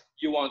bars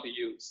you want to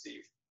use,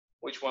 Steve?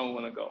 Which one we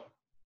want to go?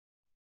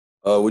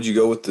 Would you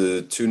go with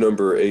the 2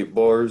 number 8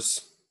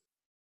 bars?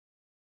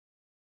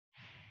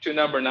 To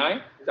number 9,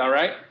 is that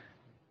right?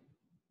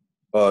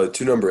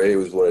 2 number 8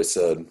 was what I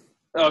said.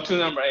 Oh, to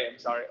number 8, I'm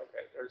sorry.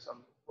 Okay, there's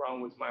something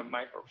wrong with my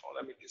microphone.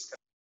 Let me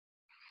disconnect.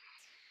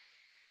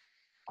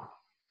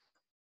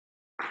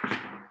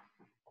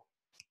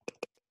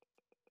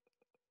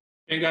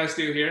 Can you guys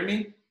still hear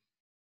me?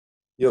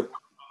 Yep. Okay,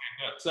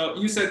 good. So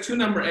you said 2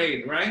 number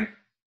 8, right?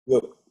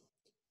 Yep.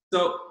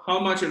 So how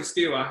much of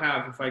steel I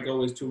have if I go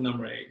with 2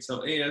 number 8?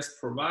 So AS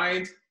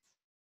provide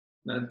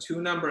the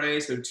 2 number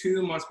 8, so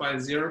 2 multiplied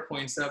by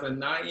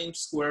 0.79 inch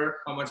square,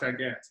 how much I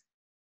get?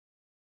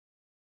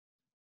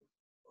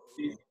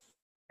 Can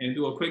you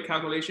do a quick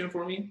calculation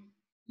for me?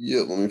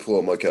 Yep. Let me pull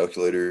out my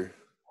calculator.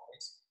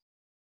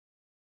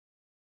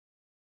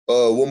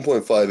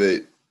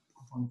 1.58.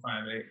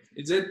 1.58.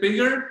 Is it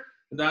bigger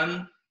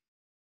than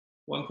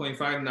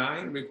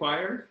 1.59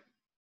 required?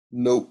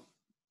 Nope.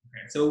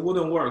 Okay, so it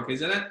wouldn't work,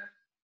 isn't it?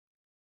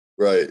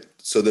 Right.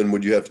 So then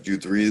would you have to do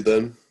 3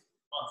 then?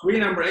 3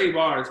 number 8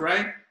 bars,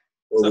 right?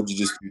 Or would you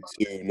just do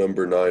 2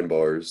 number 9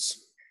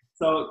 bars?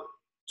 So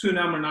 2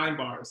 number 9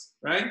 bars,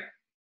 right?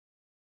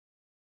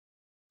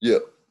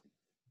 Yep.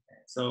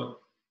 So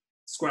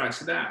scratch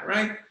that,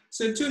 right?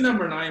 So 2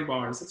 number 9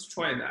 bars, let's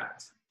try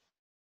that.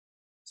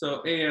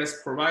 So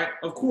AS provide,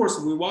 of course,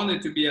 we want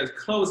it to be as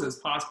close as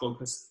possible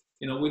because,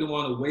 you know, we don't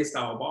want to waste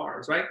our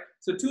bars, right?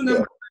 So 2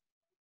 number,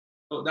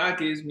 so that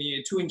gives me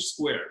a 2 inch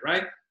square,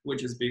 right?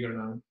 Which is bigger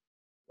than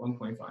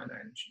 1.59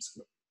 inches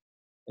square.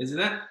 Isn't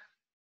that?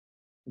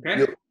 Okay?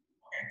 Yep. Okay,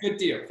 good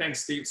deal.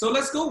 Thanks, Steve. So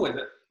let's go with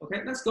it.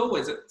 Okay, let's go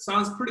with it.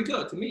 Sounds pretty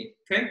good to me.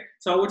 Okay,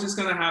 so we're just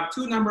gonna have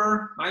 2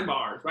 number 9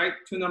 bars, right?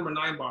 2 number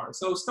 9 bars.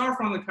 So start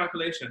from the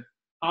calculation.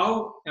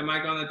 How am I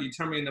gonna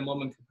determine the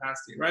moment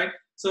capacity, right?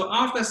 So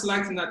after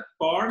selecting that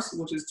bars,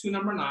 which is 2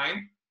 number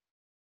 9,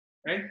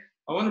 right?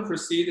 I want to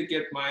proceed to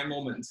get my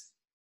moment.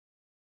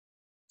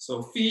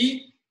 So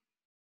phi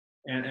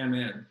and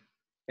mn,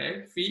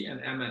 okay? Phi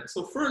and mn.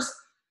 So first,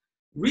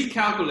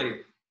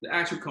 recalculate the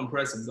actual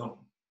compressive zone.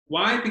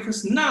 Why?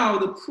 Because now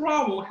the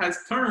problem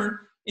has turned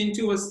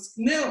into a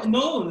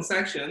known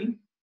section.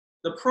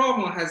 The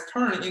problem has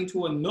turned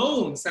into a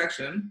known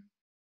section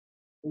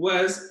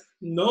with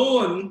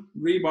known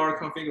rebar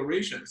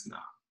configurations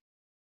now.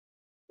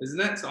 Isn't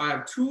it? So I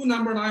have 2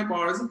 number 9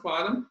 bars at the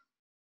bottom,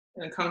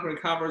 and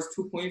concrete covers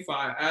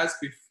 2.5 as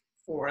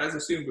before, as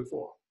assumed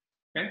before.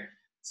 Okay,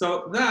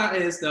 so that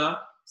is the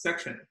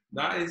section.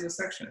 That is the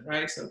section,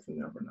 right? So 2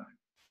 number 9.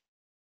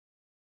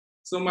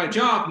 So my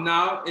job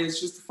now is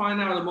just to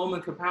find out the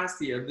moment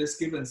capacity of this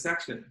given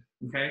section.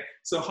 Okay,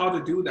 so how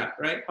to do that,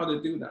 right? How to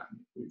do that?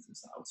 Please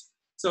this out.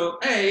 So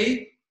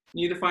A,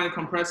 you need to find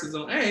compressive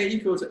zone A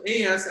equal to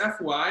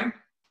ASFY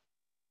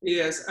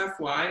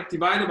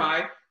divided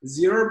by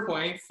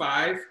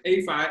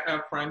 0.585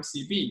 F prime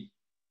CB.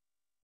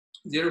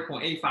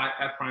 0.85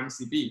 F prime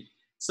CB.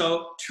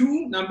 So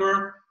 2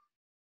 number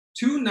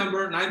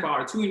 9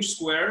 bar, 2 inch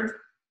squared,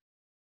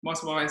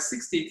 multiplied by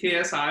 60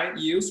 KSI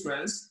yield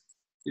strength,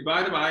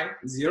 divided by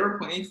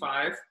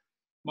 0.85,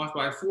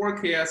 multiplied by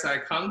 4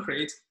 KSI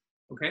concrete,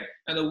 okay?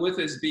 And the width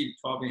is B,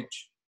 12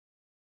 inch.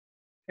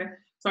 Okay,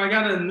 so I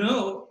got it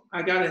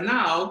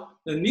now,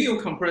 the new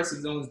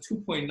compressive zone is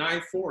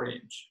 2.94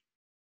 inch.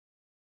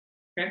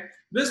 Okay,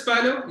 this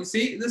value, you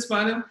see, this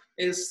value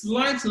is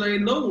slightly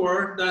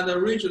lower than the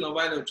original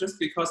value just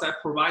because I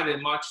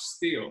provided much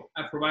steel.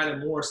 I provided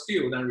more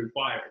steel than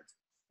required.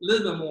 A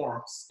little bit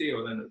more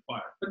steel than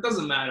required, but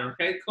doesn't matter,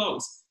 okay,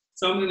 close.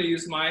 So I'm gonna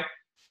use my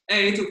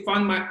A to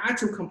find my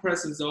actual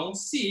compressive zone,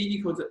 C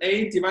equal to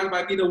A divided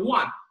by beta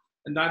 1,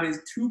 and that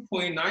is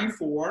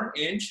 2.94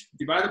 inch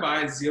divided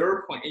by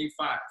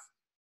 0.85.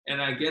 and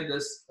I get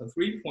this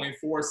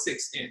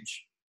 3.46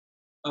 inch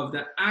of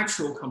the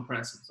actual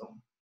compressive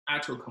zone,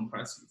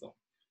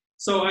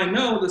 So I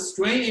know the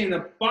strain in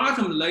the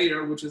bottom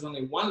layer, which is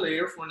only one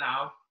layer for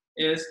now,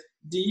 is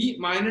D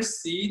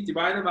minus C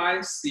divided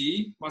by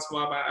C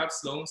multiplied by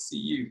epsilon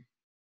Cu.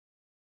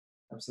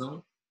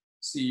 Epsilon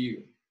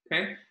Cu,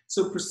 okay?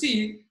 So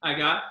proceed, I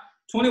got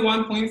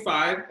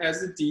 21.5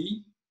 as the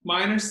D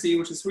minus C,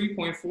 which is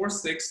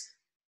 3.46,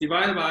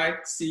 divided by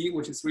C,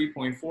 which is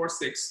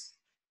 3.46,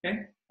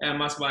 okay? And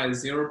multiplied by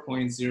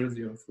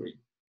 0.003,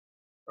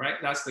 right?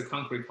 That's the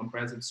concrete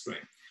compressive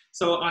strain.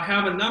 So I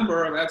have a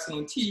number of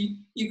epsilon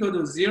T equal to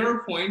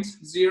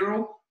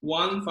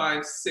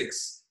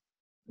 0.0156,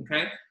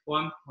 okay?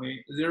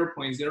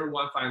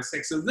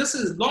 0.0156. So this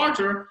is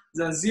larger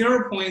than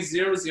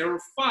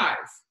 0.005,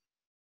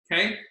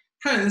 okay?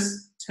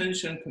 Hence,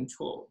 tension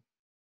control.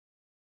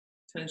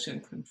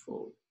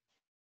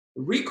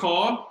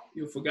 Recall,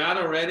 you forgot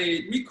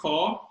already,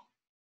 recall.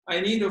 I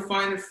need to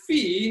find a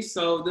phi,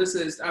 so this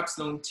is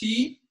epsilon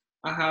T.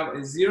 I have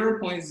a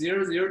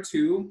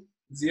 0.002,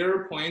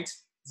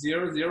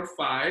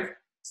 0.005.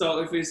 So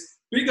if it's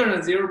bigger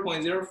than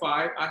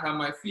 0.05, I have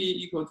my phi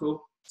equal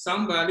to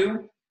some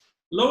value.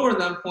 Lower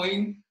than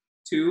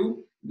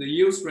 0.2, the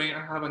yield strain,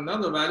 I have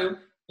another value.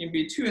 In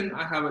between,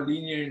 I have a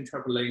linear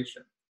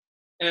interpolation.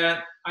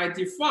 And I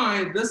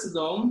define this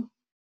zone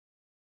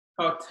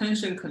called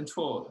tension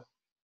controlled.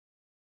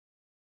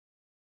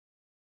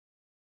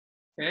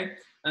 Okay,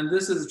 and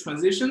this is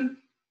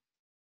transition.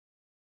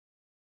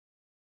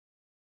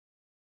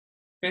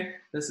 Okay,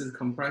 this is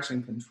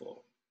compression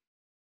control.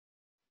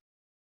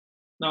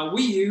 Now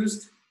we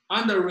used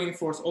under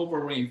reinforced,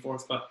 over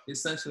reinforced, but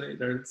essentially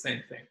they're the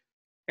same thing.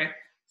 Okay,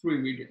 3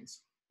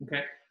 regions.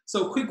 Okay,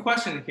 so quick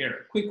question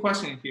here. Okay,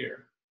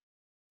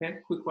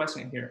 quick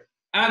question here.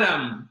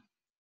 Adam.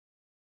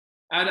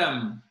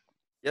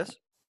 Yes.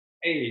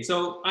 Hey,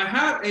 so I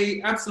have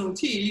a epsilon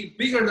T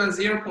bigger than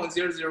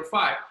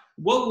 0.005.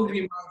 What would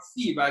be my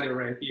C value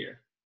right here?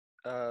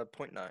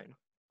 0.9.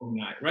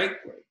 0.9, right?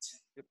 Great.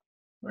 Yep.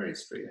 Very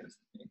straight answer.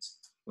 Thanks.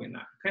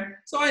 0.9. Okay.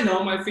 So I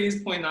know my phi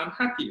is 0.9. I'm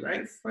happy,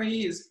 right?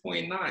 Phi is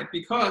 0.9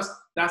 because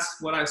that's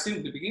what I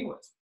assumed to begin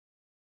with,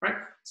 right?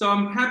 So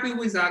I'm happy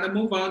with that. I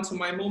move on to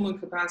my moment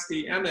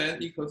capacity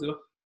Mn equal to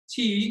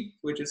T,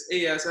 which is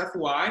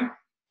ASFY,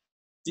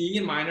 D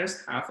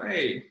minus half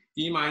A.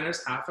 D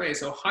minus half A.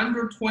 So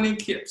 120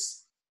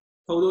 kips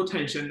total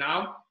tension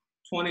now.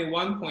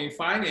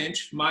 21.5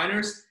 inch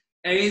minus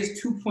A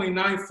is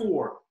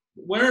 2.94.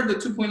 Where the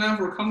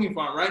 2.94 coming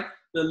from, right?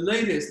 The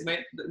latest,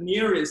 the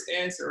nearest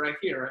answer right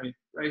here. I mean,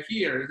 right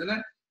here, isn't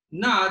it?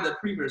 Not the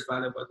previous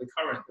value, but the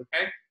current,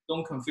 okay?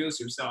 Don't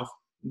confuse yourself.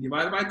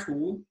 Divided by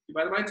 2,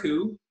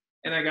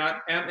 and I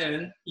got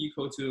Mn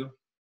equal to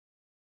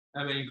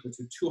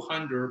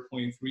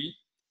 200.3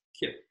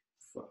 kip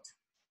foot.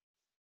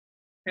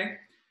 Okay?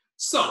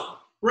 So,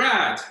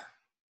 Brad,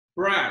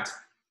 are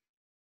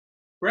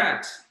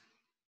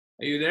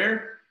you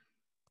there?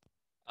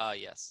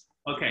 Yes.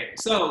 Okay,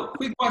 so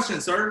quick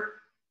question,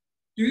 sir.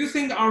 Do you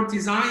think our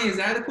design is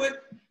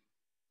adequate?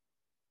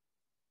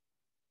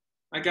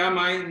 I got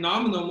my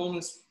nominal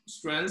moment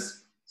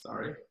strength,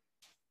 sorry.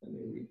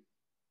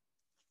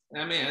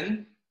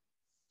 Mn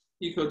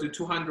equal to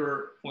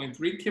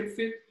 200.3 kip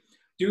feet.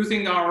 Do you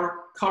think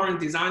our current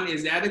design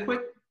is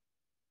adequate?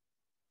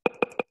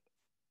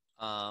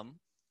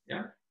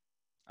 Yeah.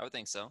 I would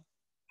think so.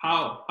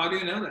 How? How do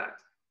you know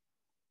that?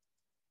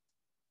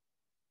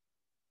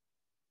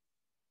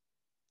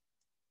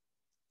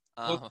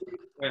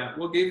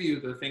 We'll give you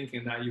the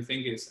thinking that you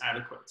think is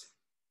adequate.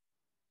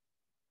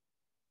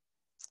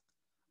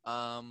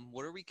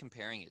 What are we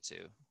comparing it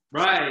to?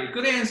 Right,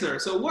 good answer.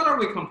 So what are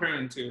we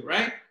comparing to,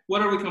 right?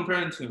 What are we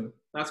comparing to?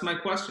 That's my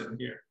question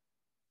here.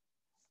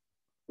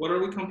 What are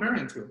we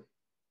comparing to?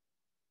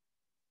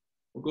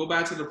 We'll go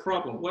back to the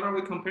problem. What are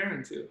we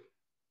comparing to?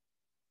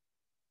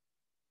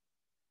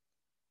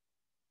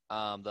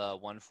 The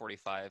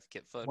 145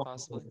 kip foot,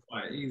 possibly.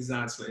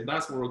 Exactly,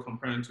 that's what we're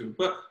comparing to.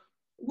 But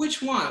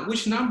which one?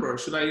 Which number?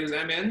 Should I use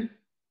Mn?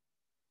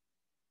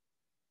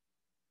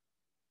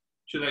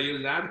 Should I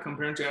use that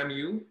comparing to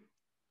Mu?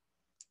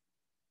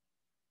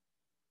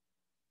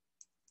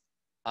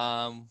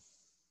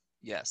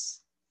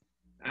 Yes.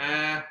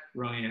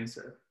 Wrong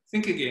answer.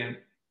 Think again.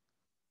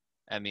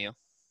 Mu.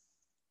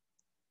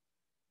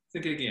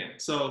 Think again.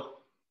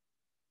 So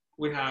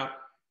we have,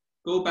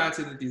 go back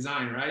to the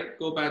design, right?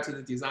 Go back to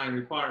the design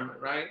requirement,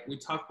 right? We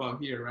talked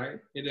about here, right?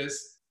 It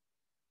is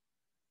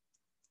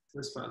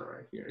this fellow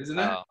right here, isn't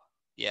it? Oh,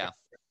 yeah.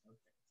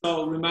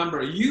 So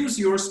remember, use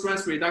your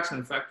stress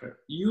reduction factor.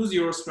 Use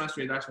your stress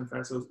reduction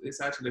factor. So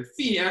it's actually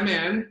phi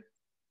Mn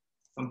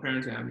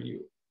compared to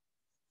Mu.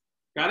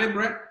 Got it,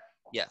 Brett?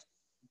 Yeah.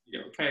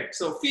 Okay,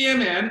 so phi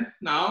Mn,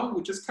 now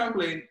we just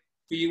calculate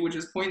phi, which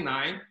is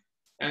 0.9,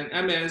 and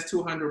Mn is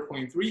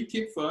 200.3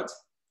 kip foot.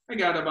 I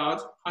got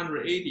about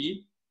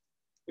 180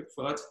 kip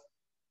foot,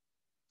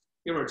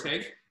 give or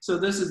take. So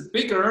this is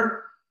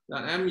bigger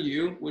than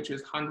Mu, which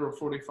is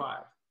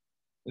 145.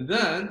 And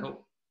then,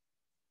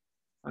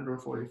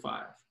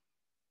 145.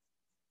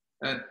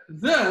 And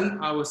then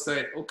I would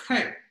say,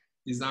 okay,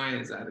 design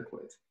is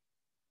adequate.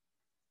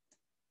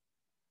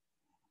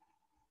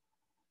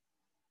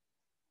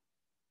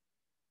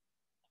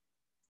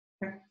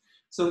 Okay,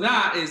 so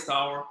that is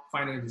our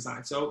final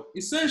design. So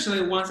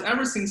essentially, once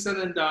everything's said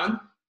and done,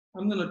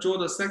 I'm gonna draw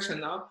the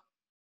section up,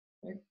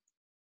 okay?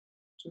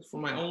 Just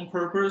for my own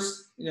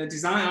purpose. In a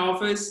design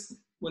office,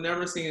 when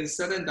everything is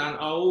said and done, I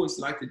always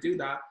like to do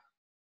that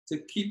to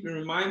keep and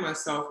remind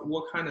myself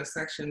what kind of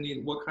section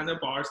need, what kind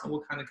of bars, and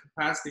what kind of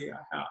capacity I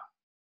have.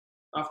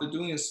 After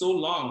doing it so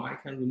long, I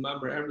can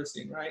remember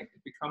everything, right?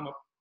 It become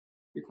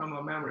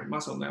a memory,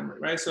 muscle memory,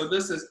 right? So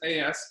this is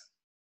AS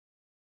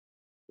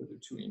with the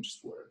 2-inch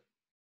squared.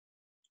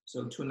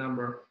 So two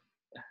number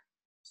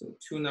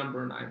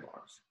 9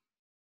 bars.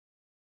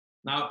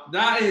 Now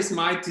that is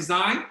my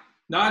design.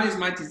 That is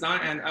my design,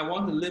 and I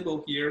want to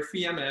label here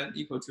phi-mn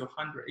equal to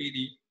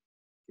 180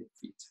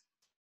 feet.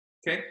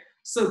 Okay,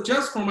 so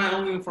just for my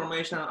own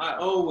information, I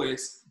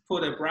always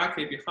put a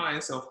bracket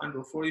behind, so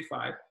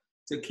 145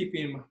 to keep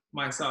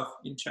myself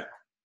in check.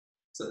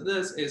 So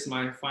this is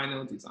my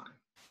final design.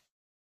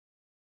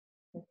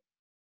 Okay.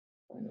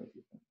 Final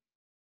design.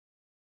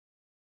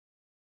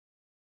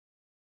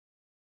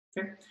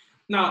 Okay.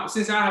 Now,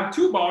 since I have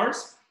 2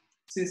 bars,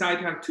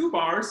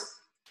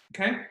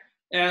 okay,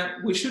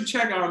 and we should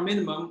check our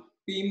minimum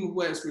beam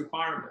width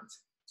requirement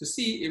to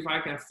see if I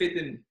can fit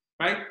in,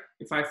 right?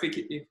 If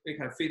it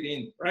can fit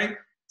in, right?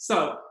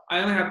 So I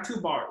only have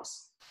 2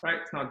 bars,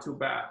 right? It's not too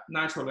bad.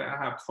 Naturally, I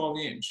have 12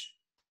 inch.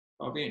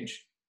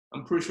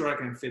 I'm pretty sure I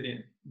can fit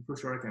in.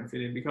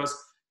 Because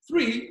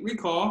 3,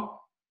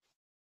 recall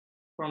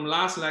from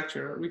last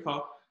lecture,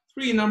 recall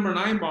 3 number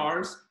 9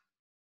 bars.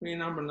 3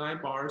 number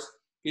 9 bars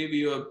give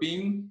you a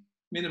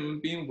minimum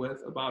beam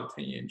width about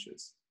 10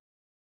 inches.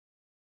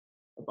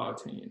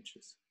 About 10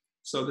 inches.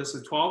 So this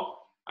is 12.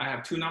 I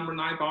have 2 number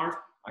 9 bars.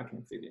 I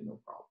can fit in, no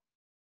problem.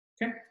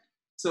 Okay.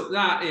 So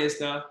that is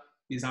the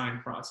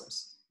design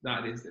process.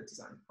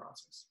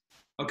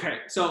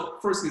 Okay. So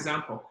first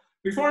example.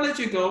 Before I let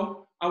you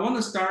go, I want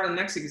to start the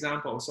next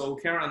example. So we'll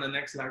carry on the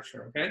next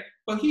lecture. Okay.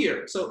 But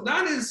here, so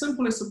that is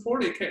simply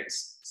supported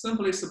case.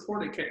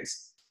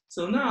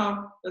 So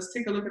now let's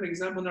take a look at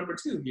example number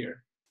 2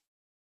 here.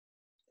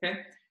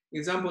 Okay.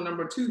 Example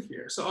number 2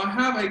 here. So I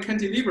have a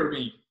cantilever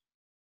beam.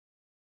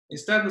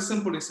 Instead of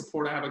simply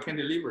support, I have a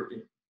cantilever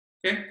beam,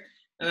 okay?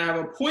 And I have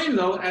a point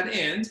load at the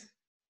end,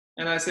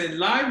 and I say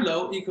live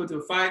load equal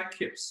to 5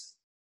 kips,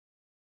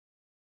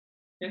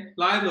 okay?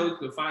 Live load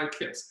equal to 5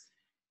 kips.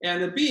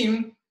 And the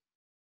beam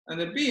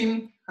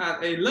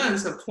had a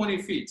length of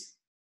 20 feet,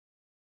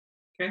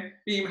 okay?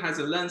 Beam has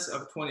a length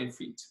of 20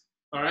 feet,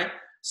 all right?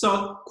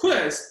 So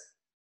quiz,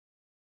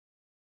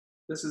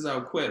 this is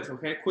our quiz,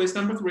 okay? Quiz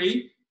number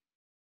 3,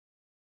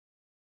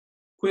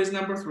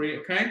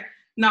 okay?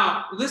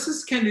 Now, this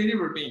is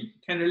cantilever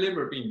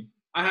beam.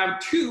 I have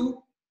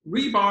 2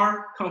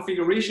 rebar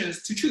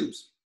configurations to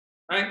choose,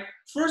 right?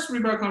 First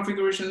rebar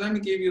configuration, let me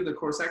give you the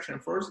cross section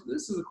first.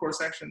 This is the cross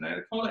section.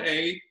 I call it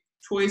A,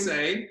 choice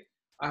A.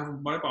 I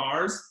have my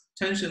bars,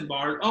 tension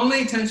bars,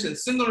 only tension,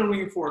 singular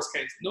reinforced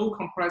case, no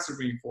compressive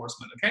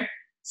reinforcement, okay?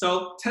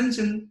 So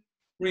tension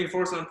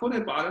reinforcement, put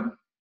at bottom.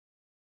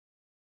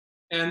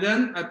 And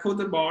then I put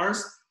the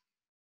bars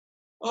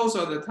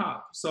also at the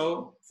top.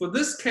 So for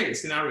this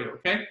case scenario,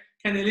 okay?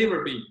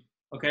 Cantilever beam,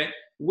 okay?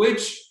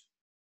 Which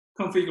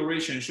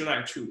configuration should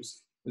I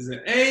choose? Is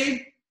it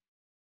A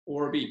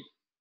or B?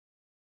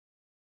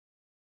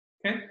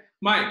 Okay,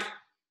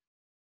 Michael.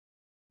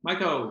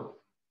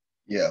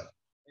 Yeah.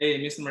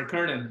 Hey, Mr.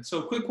 McKernan.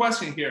 So quick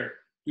question here.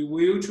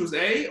 Will you choose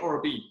A or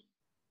B?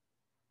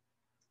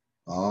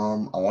 I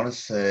want to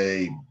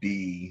say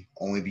B,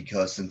 only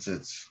because since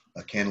it's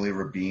a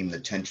cantilever beam, the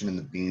tension in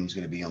the beam is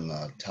going to be on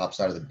the top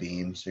side of the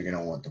beam. So you're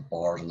going to want the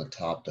bars on the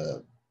top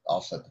to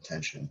offset the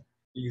tension.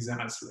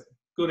 Exactly.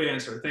 Good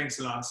answer. Thanks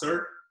a lot,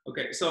 sir.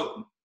 Okay,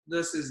 so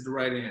this is the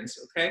right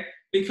answer, okay?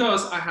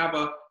 Because I have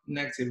a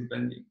negative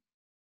bending.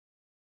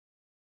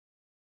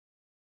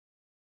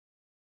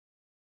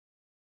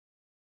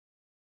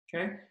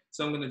 Okay,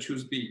 so I'm going to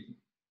choose B.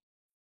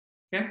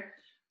 Okay,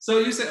 so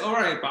you say, all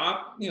right,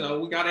 Bob, we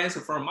got an answer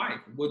from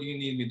Mike. What do you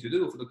need me to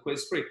do for the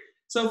quiz 3?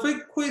 So for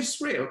quiz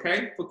 3,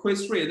 okay,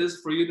 this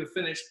is for you to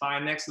finish by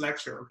next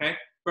lecture, okay?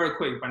 Very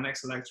quick by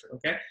next lecture,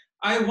 okay?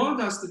 I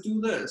want us to do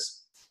this.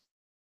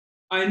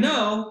 I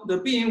know the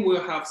beam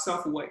will have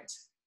self-weight.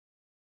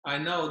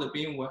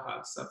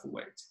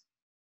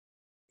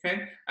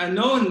 Okay? And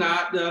knowing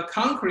that the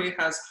concrete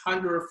has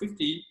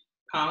 150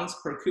 pounds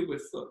per cubic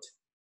foot.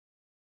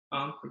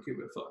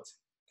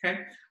 Okay?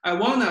 I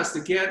want us to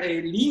get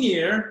a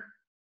linear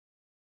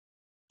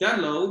dead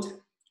load,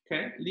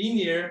 okay?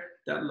 Linear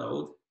dead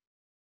load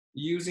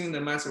using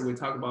the method we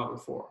talked about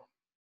before,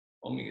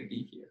 omega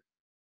d here,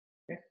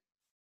 okay?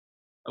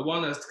 I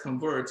want us to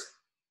convert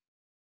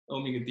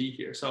omega d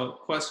here. So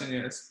question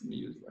is, let me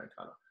use the right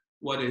color.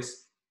 What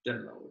is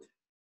dead load?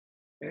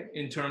 Okay,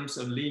 in terms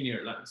of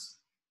linear length.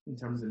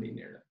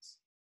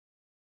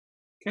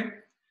 Okay,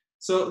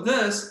 so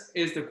this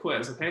is the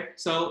quiz. Okay,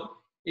 so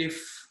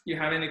If you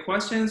have any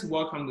questions,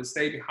 welcome to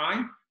stay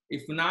behind.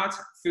 If not,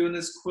 fill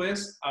this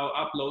quiz. I'll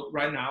upload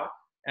right now,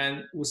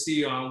 and we'll see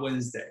you on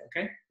Wednesday,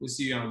 okay? We'll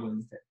see you on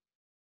Wednesday.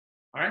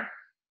 All right?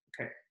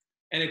 Okay.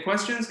 Any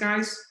questions,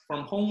 guys,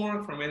 from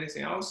homework, from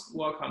anything else?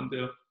 Welcome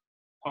to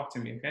talk to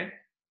me, okay?